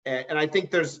 And I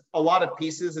think there's a lot of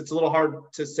pieces. It's a little hard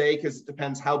to say because it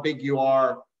depends how big you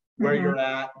are, where you're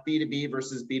at, B2B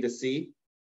versus B2C.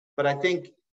 But I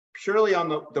think purely on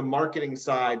the marketing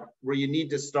side, where you need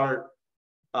to start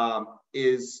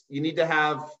is you need to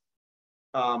have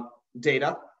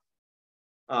data.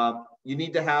 You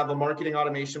need to have a marketing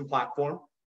automation platform,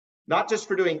 not just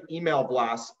for doing email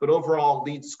blasts, but overall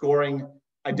lead scoring,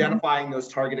 identifying those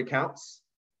target accounts.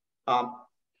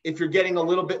 If you're getting a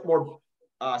little bit more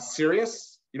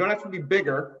serious, you don't have to be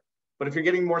bigger, but if you're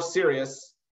getting more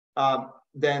serious,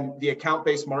 then the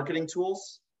account-based marketing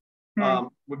tools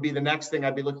would be the next thing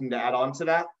I'd be looking to add on to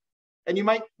that. And you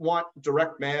might want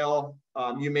direct mail.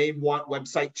 You may want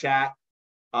website chat,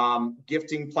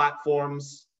 gifting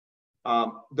platforms.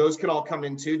 Those can all come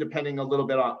in too, depending a little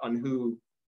bit on who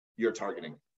you're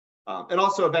targeting. And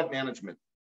also event management,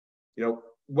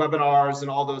 webinars and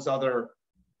all those other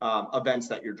events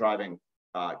that you're driving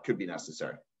could be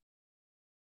necessary.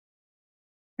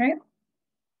 Right.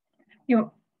 You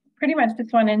pretty much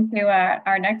just went into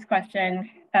our next question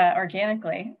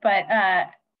organically, but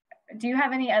do you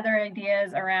have any other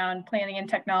ideas around planning and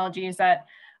technologies that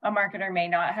a marketer may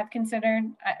not have considered?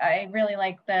 I really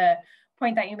like the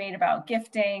point that you made about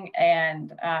gifting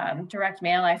and direct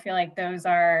mail. I feel like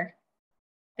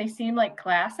they seem like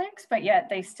classics, but yet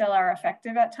they still are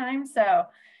effective at times. So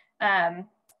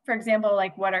for example,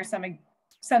 like what are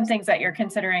some things that you're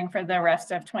considering for the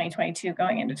rest of 2022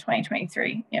 going into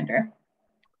 2023, Andrew?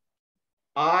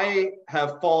 I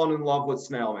have fallen in love with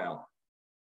snail mail.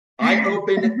 I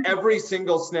open every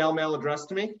single snail mail addressed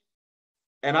to me,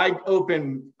 and I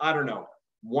open,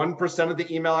 1% of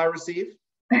the email I receive.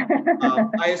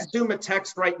 I assume a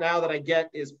text right now that I get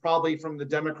is probably from the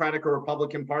Democratic or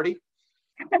Republican Party.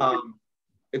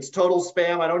 It's total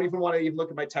spam. I don't even want to even look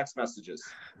at my text messages.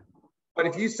 But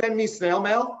if you send me snail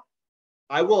mail,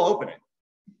 I will open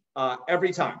it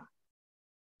every time.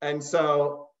 And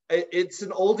so it's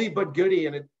an oldie but goodie,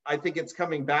 and I think it's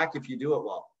coming back if you do it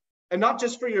well. And not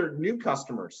just for your new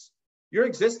customers, your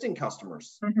existing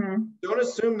customers. Don't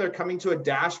assume they're coming to a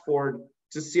dashboard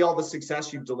to see all the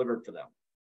success you've delivered for them.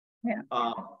 Yeah.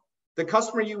 The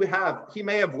customer you have, he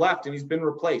may have left and he's been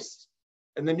replaced.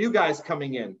 And the new guy's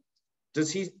coming in.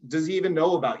 Does he even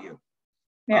know about you?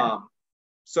 Yeah.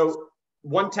 So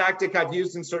one tactic I've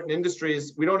used in certain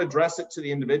industries, we don't address it to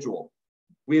the individual.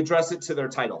 We address it to their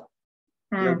title.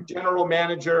 General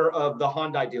manager of the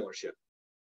Hyundai dealership.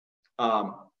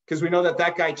 Because we know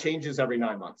that guy changes every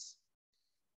 9 months.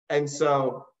 And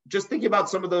so just thinking about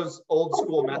some of those old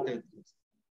school methods,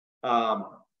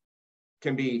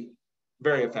 can be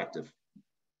very effective.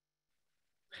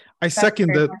 I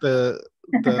second the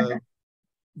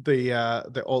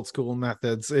old school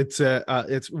methods. It's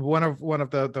one of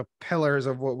the pillars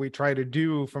of what we try to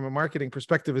do from a marketing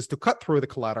perspective is to cut through the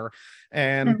clutter.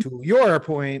 And to your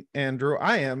point, Andrew,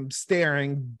 I am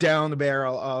staring down the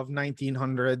barrel of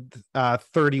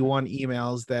 1,931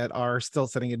 emails that are still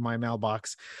sitting in my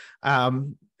mailbox,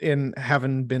 and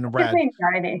haven't been read.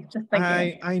 Just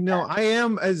thinking. I know I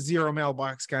am a zero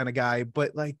mailbox kind of guy,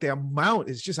 but like the amount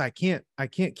is just I can't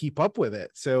keep up with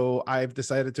it. So I've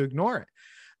decided to ignore it.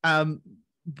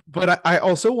 But I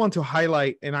also want to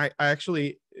highlight, and I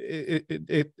actually,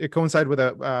 it coincides with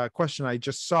a question I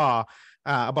just saw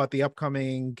about the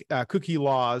upcoming cookie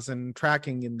laws and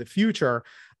tracking in the future.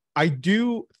 I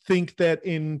do think that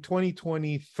in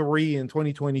 2023 and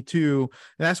 2022,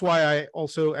 and that's why I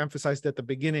also emphasized at the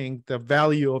beginning, the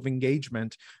value of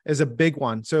engagement is a big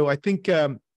one. So I think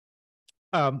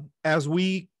as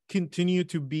we continue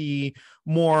to be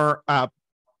more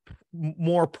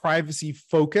privacy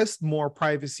focused, more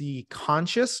privacy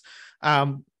conscious,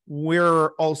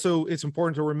 it's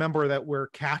important to remember that we're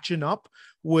catching up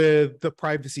with the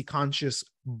privacy conscious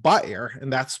buyer,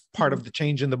 and that's part of the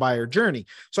change in the buyer journey.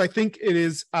 So I think it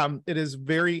is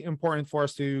very important for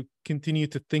us to continue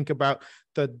to think about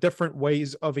the different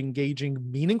ways of engaging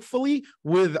meaningfully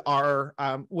with our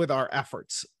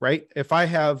efforts, right? If I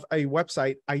have a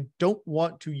website, I don't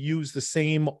want to use the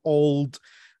same old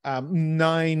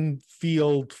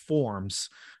 9-field forms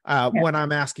when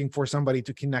I'm asking for somebody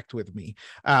to connect with me.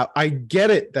 I get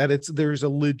it that there's a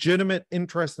legitimate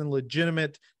interest and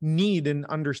legitimate need in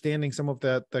understanding some of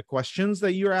the questions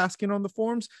that you're asking on the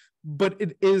forms, but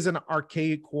it is an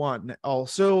archaic one.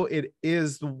 Also, it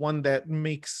is the one that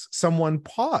makes someone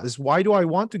pause. Why do I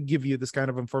want to give you this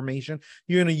kind of information?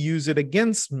 You're going to use it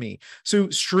against me. So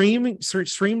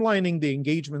streamlining the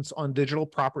engagements on digital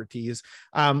properties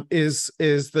is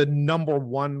the number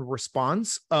one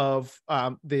response of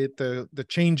the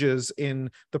changes in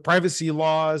the privacy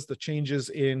laws, the changes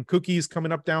in cookies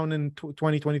coming up down in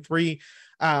 2023,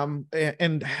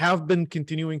 and have been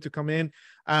continuing to come in.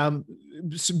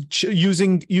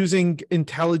 Using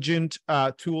intelligent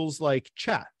tools like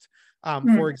chat,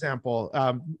 for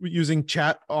example, using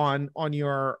chat on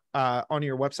your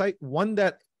website, one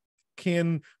that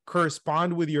can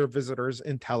correspond with your visitors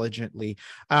intelligently,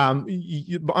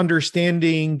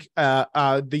 understanding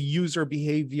the user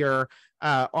behavior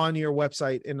on your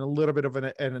website in a little bit of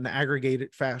an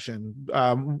aggregated fashion,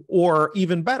 or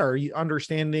even better,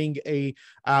 understanding a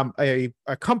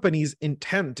company's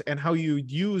intent and how you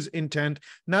use intent,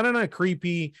 not in a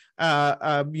creepy,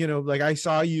 like I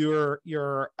saw your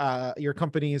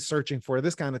company is searching for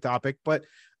this kind of topic, but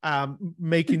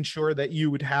making sure that you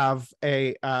would have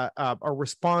a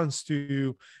response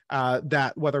to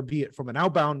that, whether be it from an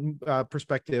outbound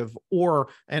perspective or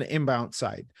an inbound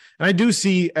side. And I do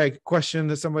see a question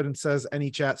that someone says,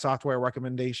 any chat software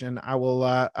recommendation. I will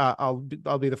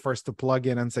I'll be the first to plug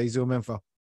in and say ZoomInfo.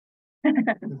 And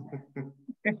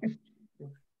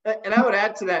I would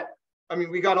add to that, I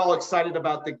mean, we got all excited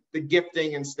about the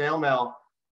gifting and snail mail.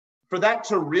 For that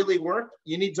to really work,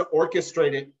 you need to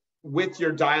orchestrate it with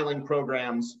your dialing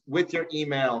programs, with your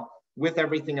email, with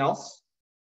everything else.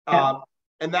 Yeah.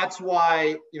 And that's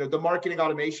why, the marketing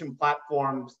automation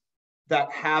platforms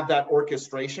that have that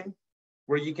orchestration,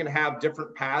 where you can have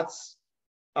different paths,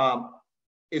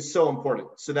 is so important.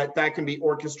 So that can be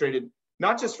orchestrated,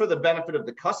 not just for the benefit of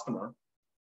the customer,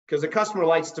 because the customer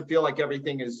likes to feel like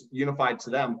everything is unified to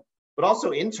them, but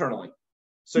also internally.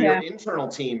 So your internal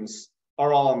teams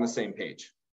are all on the same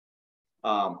page.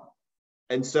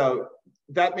 And so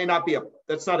that may not be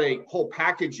that's not a whole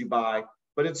package you buy,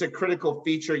 but it's a critical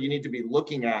feature you need to be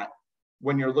looking at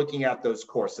when you're looking at those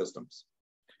core systems.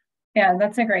 Yeah,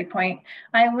 that's a great point.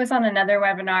 I was on another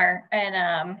webinar,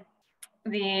 and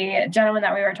the gentleman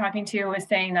that we were talking to was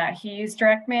saying that he used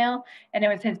direct mail and it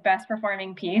was his best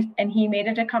performing piece, and he made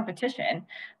it a competition.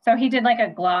 So he did like a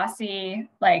glossy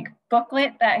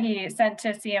booklet that he sent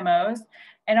to CMOs,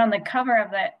 and on the cover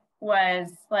of it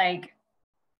was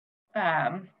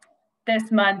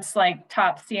this month's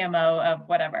top CMO of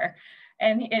whatever.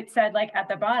 And it said at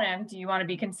the bottom, do you want to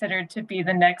be considered to be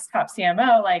the next top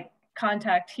CMO?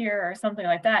 Contact here or something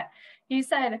like that. He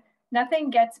said, nothing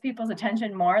gets people's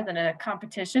attention more than a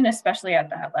competition, especially at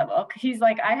that level. He's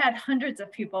like, I had hundreds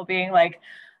of people being like,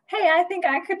 hey, I think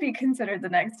I could be considered the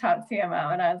next top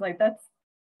CMO. And I was like, that's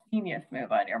a genius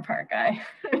move on your part, guy.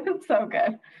 It's so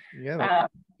good. Yeah.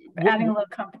 Adding a little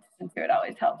competition to it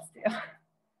always helps too.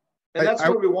 And that's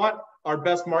what we want. our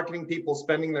best marketing people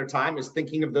spending their time is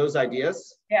thinking of those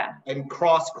ideas and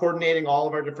cross-coordinating all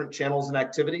of our different channels and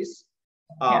activities.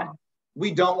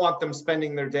 We don't want them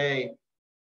spending their day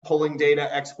pulling data,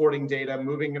 exporting data,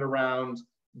 moving it around,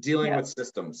 dealing with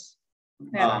systems.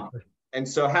 And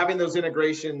so having those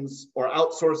integrations or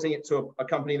outsourcing it to a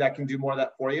company that can do more of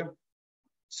that for you,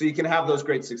 so you can have those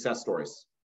great success stories.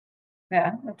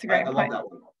 Yeah, that's a great point. I love that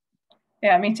one.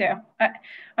 Yeah, me too.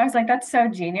 I was like, that's so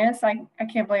genius. I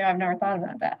can't believe I've never thought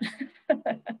about that.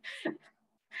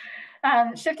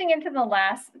 Shifting into the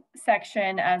last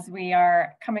section as we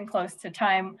are coming close to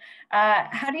time,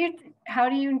 how do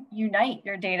you unite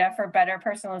your data for better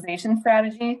personalization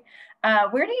strategy?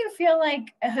 Where do you feel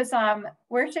like, Hussam,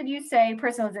 where should you say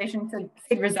personalization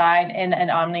should reside in an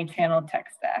omni-channel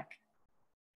tech stack?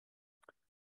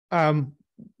 I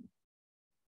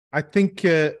think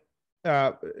it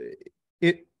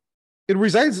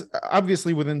resides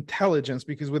obviously with intelligence,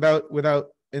 because without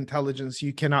intelligence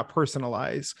you cannot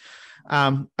personalize.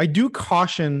 I do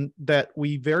caution that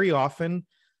we very often,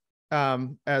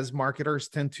 as marketers,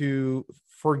 tend to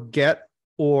forget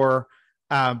or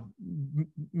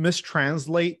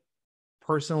mistranslate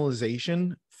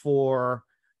personalization for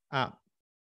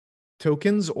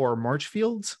tokens or March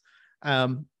fields.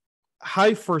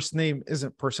 High first name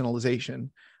isn't personalization.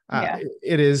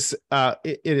 It is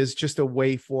just a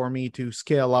way for me to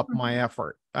scale up my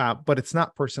effort, but it's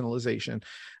not personalization.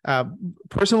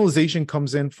 Personalization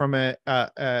comes in from a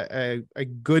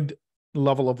good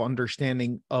level of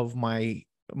understanding of my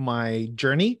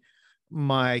journey,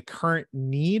 my current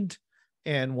need,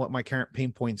 and what my current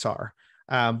pain points are.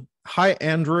 Hi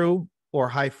Andrew or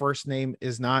hi first name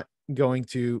is not going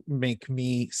to make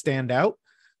me stand out,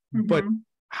 but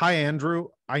hi Andrew,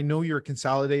 I know you're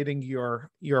consolidating your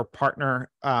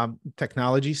partner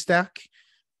technology stack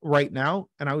right now,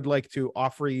 and I would like to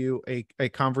offer you a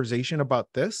conversation about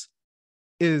this.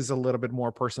 Is a little bit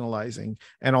more personalizing.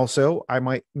 And also I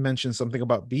might mention something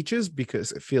about beaches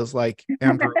because it feels like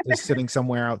Andrew is sitting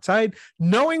somewhere outside.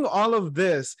 Knowing all of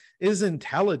this is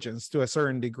intelligence to a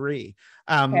certain degree.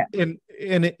 And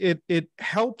it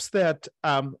helps that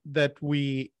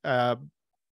we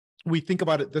think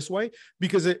about it this way,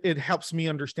 because it helps me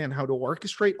understand how to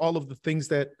orchestrate all of the things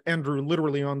that Andrew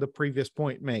literally on the previous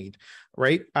point made,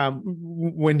 right?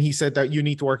 When he said that you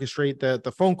need to orchestrate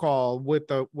the phone call with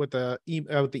the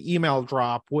email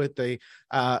drop, with a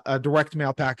direct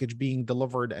mail package being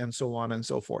delivered, and so on and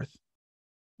so forth.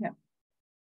 Yeah.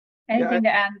 Anything to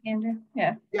add, Andrew?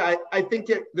 Yeah. Yeah, I think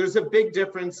there's a big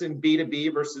difference in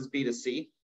B2B versus B2C.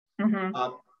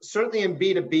 Certainly in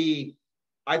B2B,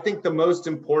 I think the most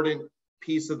important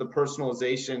piece of the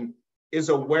personalization is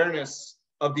awareness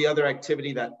of the other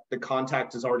activity that the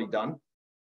contact has already done.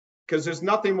 Because there's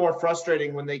nothing more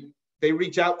frustrating when they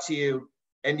reach out to you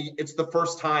and it's the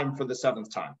first time for the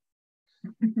seventh time.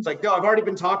 It's like, no, I've already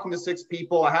been talking to 6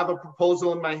 people. I have a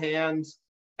proposal in my hands,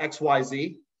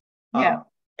 XYZ.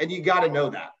 And you got to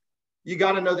know that. You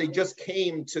got to know they just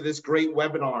came to this great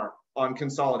webinar on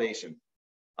consolidation,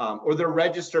 or they're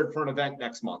registered for an event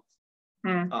next month.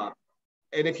 And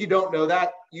if you don't know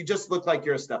that, you just look like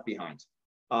you're a step behind,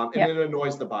 and it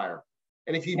annoys the buyer.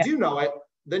 And if you do know it,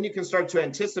 then you can start to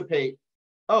anticipate,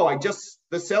 oh,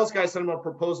 the sales guy sent him a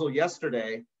proposal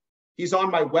yesterday. He's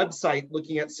on my website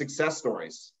looking at success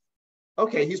stories.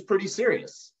 Okay, he's pretty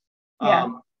serious.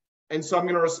 And so I'm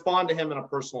going to respond to him in a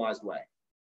personalized way.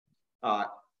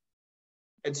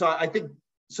 And so I think,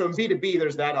 so in B2B,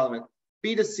 there's that element.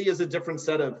 B2C is a different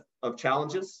set of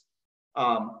challenges.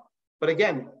 But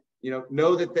again,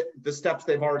 know that the steps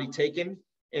they've already taken,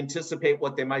 anticipate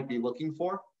what they might be looking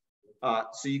for.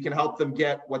 So you can help them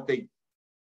get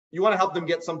you want to help them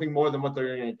get something more than what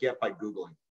they're going to get by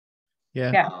Googling.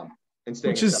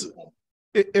 Which is,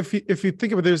 if you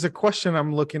think of it, there's a question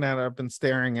I'm looking at, I've been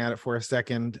staring at it for a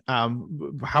second.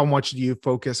 How much do you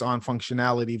focus on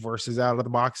functionality versus out of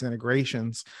the box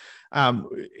integrations?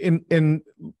 In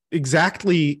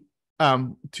exactly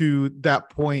to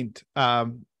that point,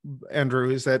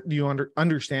 Andrew, is that you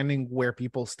understanding where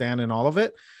people stand in all of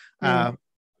it.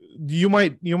 You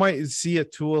might see a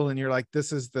tool and you're like,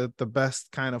 this is the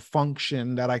best kind of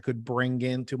function that I could bring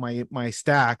into my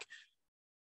stack,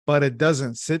 but it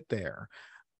doesn't sit there.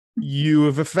 You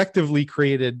have effectively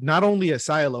created not only a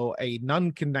silo, a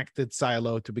non-connected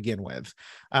silo to begin with.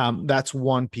 That's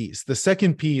one piece. The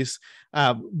second piece,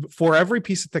 for every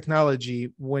piece of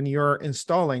technology, when you're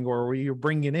installing or you're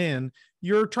bringing in,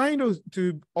 you're trying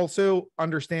to also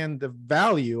understand the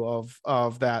value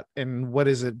of that and what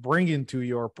is it bringing to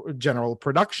your general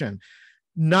production.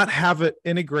 Not have it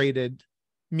integrated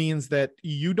means that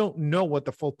you don't know what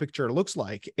the full picture looks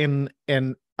like, and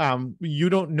you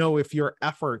don't know if your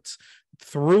efforts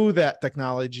through that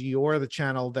technology or the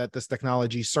channel that this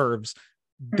technology serves,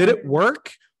 did it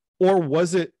work, or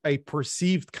was it a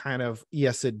perceived kind of,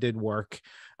 yes, it did work?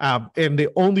 And the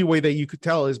only way that you could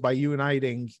tell is by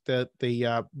uniting the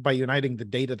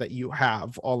data that you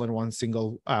have all in one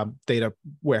single data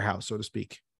warehouse, so to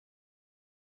speak.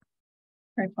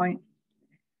 Great point.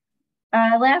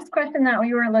 Last question that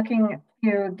we were looking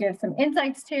to give some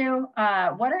insights to,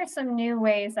 what are some new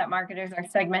ways that marketers are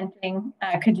segmenting?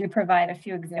 Could you provide a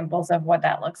few examples of what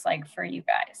that looks like for you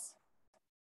guys?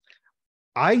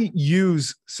 I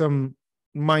use some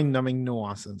mind-numbing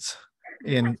nuances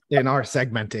in our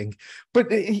segmenting,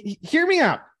 but hear me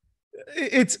out.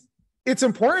 It's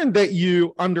important that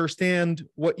you understand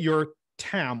what your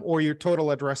TAM or your total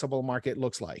addressable market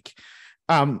looks like.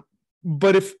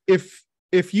 But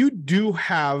if you do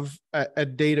have a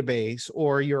database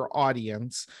or your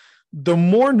audience, the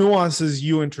more nuances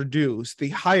you introduce, the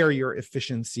higher your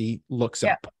efficiency looks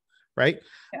up, right?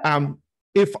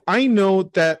 If I know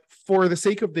that, for the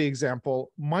sake of the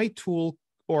example, my tool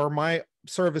or my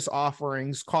service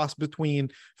offerings cost between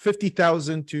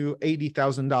 $50,000 to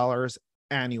 $80,000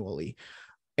 annually,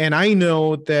 and I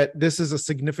know that this is a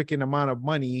significant amount of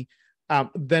money,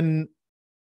 then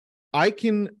I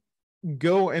can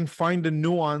go and find a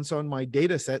nuance on my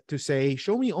data set to say,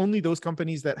 show me only those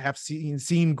companies that have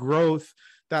seen growth,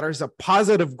 that is a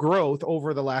positive growth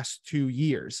over the last 2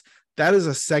 years. That is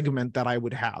a segment that I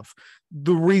would have.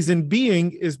 The reason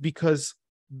being is because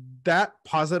that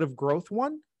positive growth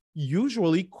one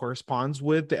usually corresponds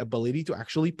with the ability to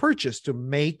actually purchase, to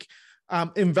make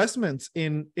investments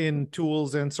in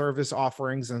tools and service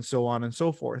offerings and so on and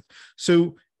so forth.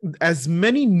 So as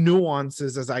many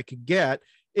nuances as I could get,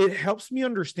 it helps me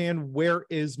understand where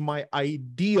is my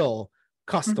ideal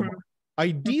customer.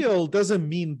 Ideal doesn't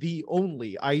mean the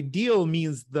only. Ideal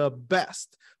means the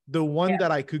best, the one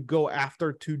that I could go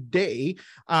after today,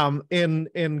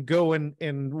 and go and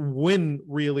win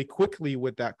really quickly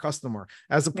with that customer,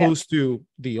 as opposed to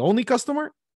the only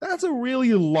customer. That's a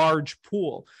really large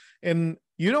pool, and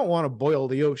you don't want to boil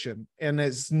the ocean. And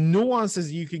as nuanced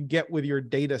as you can get with your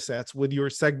data sets, with your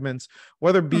segments,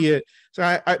 whether be it, so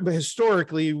I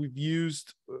historically we've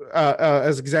used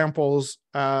as examples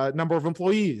number of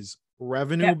employees,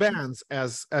 revenue bands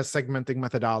as segmenting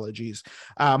methodologies,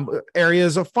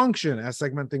 areas of function as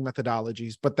segmenting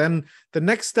methodologies. But then the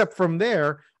next step from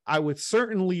there, I would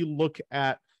certainly look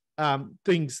at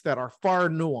things that are far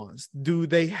nuanced. Do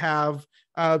they have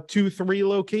 2 to 3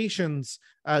 locations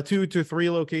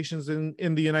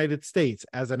in the United States,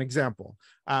 as an example?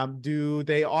 Do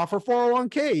they offer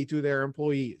 401k to their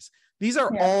employees? These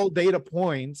are all data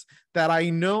points that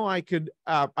I know I could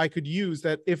use,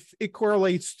 that if it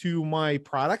correlates to my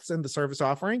products and the service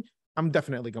offering, I'm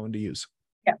definitely going to use.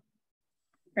 Yeah,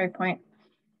 great point.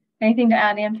 Anything to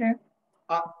add, Andrew?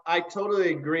 I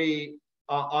totally agree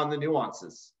on the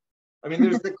nuances. I mean,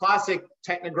 there's the classic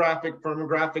technographic,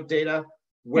 firmographic data.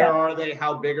 Where are they?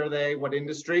 How big are they? What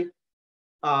industry?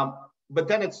 But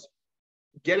then it's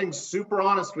getting super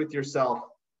honest with yourself.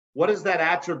 What is that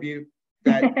attribute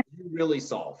that you really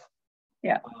solve?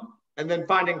 And then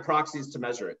finding proxies to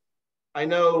measure it. I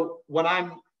know when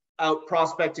I'm out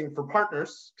prospecting for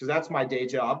partners, because that's my day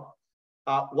job,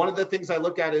 one of the things I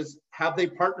look at is, have they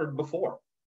partnered before?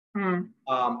 And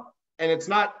it's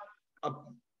not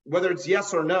whether it's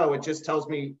yes or no, it just tells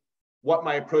me what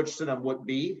my approach to them would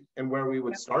be and where we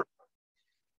would start.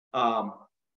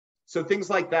 So things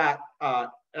like that. And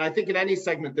I think in any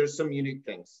segment, there's some unique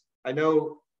things. I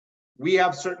know we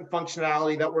have certain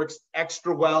functionality that works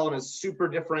extra well and is super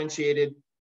differentiated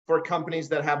for companies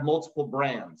that have multiple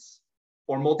brands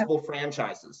or multiple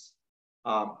franchises.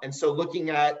 And so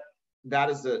looking at that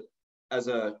as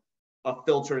a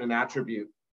filter and an attribute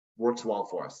works well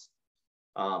for us.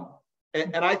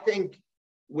 And I think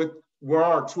with where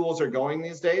our tools are going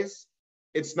these days,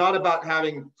 it's not about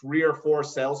having 3 or 4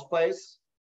 sales plays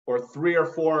or 3 or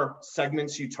 4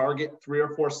 segments you target, 3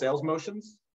 or 4 sales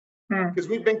motions, because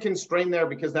we've been constrained there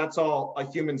because that's all a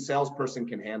human salesperson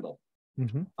can handle.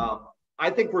 I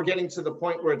think we're getting to the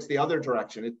point where it's the other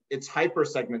direction. It's hyper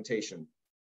segmentation.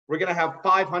 We're going to have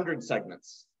 500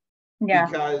 segments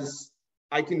because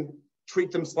I can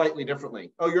treat them slightly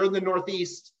differently. Oh, you're in the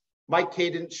Northeast. My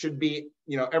cadence should be,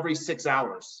 every 6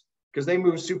 hours because they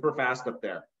move super fast up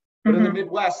there. But in the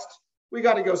Midwest, we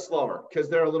got to go slower because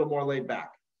they're a little more laid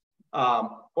back.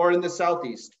 Or in the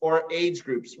Southeast, or age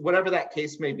groups, whatever that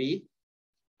case may be.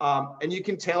 And you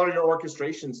can tailor your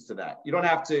orchestrations to that. You don't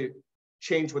have to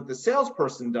change what the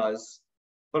salesperson does,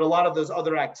 but a lot of those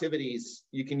other activities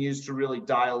you can use to really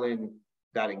dial in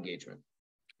that engagement.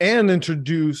 And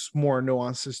introduce more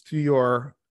nuances to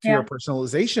your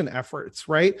personalization efforts,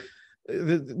 right?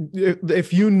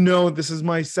 If you know this is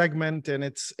my segment and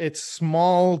it's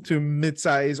small to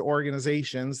mid-size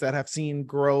organizations that have seen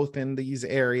growth in these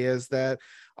areas that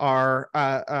are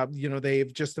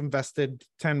they've just invested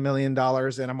 $10 million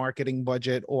in a marketing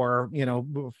budget, or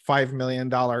 $5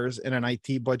 million in an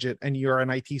IT budget, and you're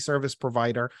an IT service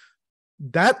provider,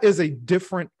 that is a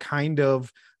different kind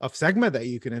of segment that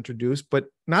you can introduce. But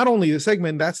not only the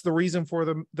segment, that's the reason for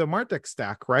the MarTech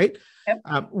stack, right?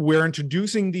 Yep. We're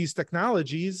introducing these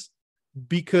technologies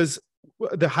because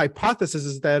the hypothesis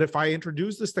is that if I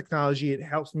introduce this technology, it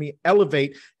helps me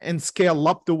elevate and scale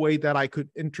up the way that I could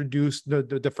introduce the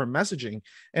different messaging.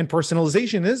 And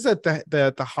personalization is at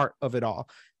the heart of it all.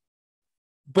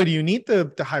 But you need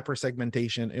the hyper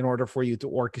segmentation in order for you to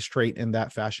orchestrate in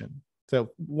that fashion.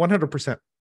 So 100%.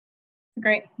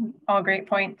 Great. All great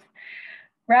points.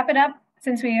 Wrap it up,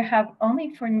 since we have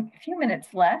only for a few minutes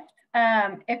left.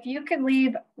 If you could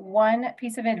leave one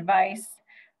piece of advice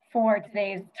for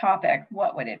today's topic,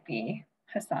 what would it be,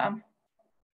 Hussam?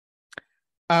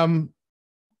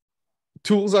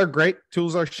 Tools are great.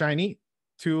 Tools are shiny.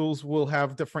 Tools will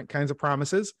have different kinds of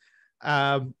promises.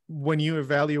 When you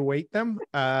evaluate them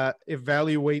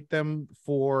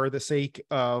for the sake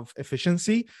of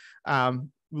efficiency.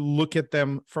 Look at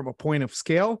them from a point of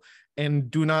scale,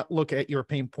 and do not look at your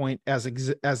pain point as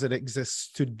it exists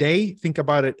today. Think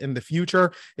about it in the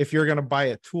future. If you're going to buy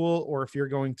a tool, or if you're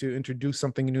going to introduce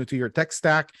something new to your tech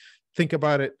stack, think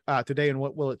about it today and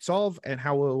what will it solve, and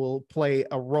how it will play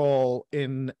a role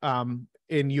in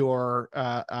your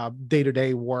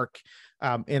day-to-day work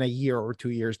in a year or 2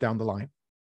 years down the line.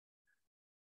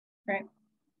 Right.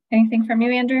 Anything from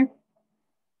you, Andrew?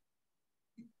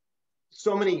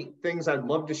 So many things I'd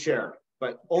love to share,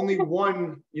 but only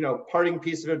one, parting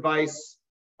piece of advice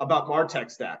about MarTech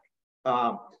stack.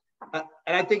 And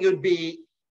I think it would be,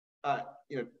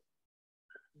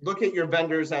 look at your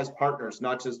vendors as partners,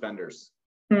 not just vendors.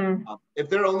 If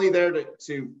they're only there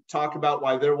to talk about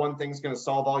why their one thing's going to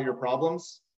solve all your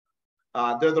problems,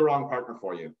 they're the wrong partner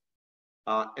for you.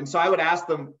 And so I would ask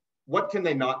them, what can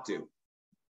they not do?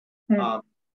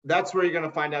 That's where you're going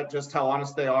to find out just how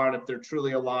honest they are and if they're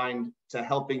truly aligned to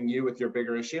helping you with your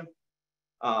bigger issue.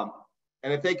 And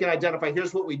if they can identify,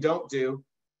 here's what we don't do,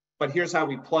 but here's how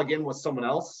we plug in with someone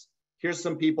else. Here's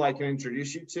some people I can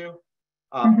introduce you to.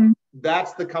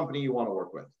 That's the company you want to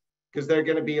work with, because they're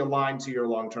going to be aligned to your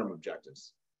long-term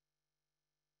objectives.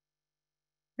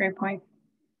 Great point.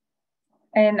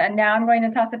 And now I'm going to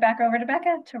toss it back over to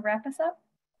Becca to wrap us up.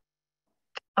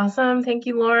 Awesome. Thank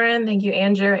you, Lauren. Thank you,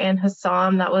 Andrew and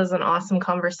Hussam. That was an awesome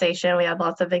conversation. We had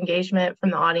lots of engagement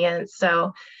from the audience.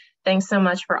 So thanks so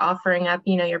much for offering up,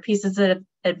 your pieces of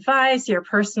advice, your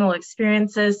personal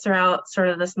experiences throughout sort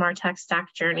of this MarTech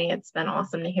stack journey. It's been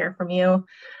awesome to hear from you.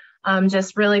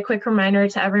 Just really quick reminder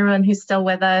to everyone who's still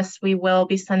with us, we will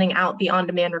be sending out the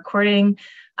on-demand recording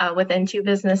within 2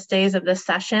 business days of this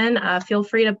session. Feel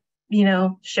free to,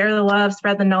 share the love,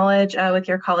 spread the knowledge with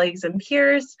your colleagues and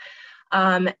peers.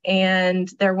 And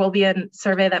there will be a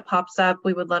survey that pops up.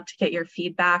 We would love to get your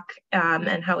feedback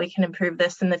and how we can improve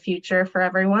this in the future for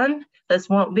everyone. This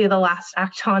won't be the last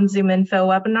Act on ZoomInfo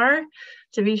webinar,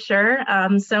 to be sure.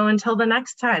 So until the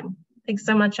next time, thanks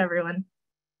so much, everyone.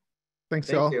 Thanks,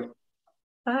 y'all. Thank you.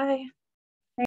 Bye.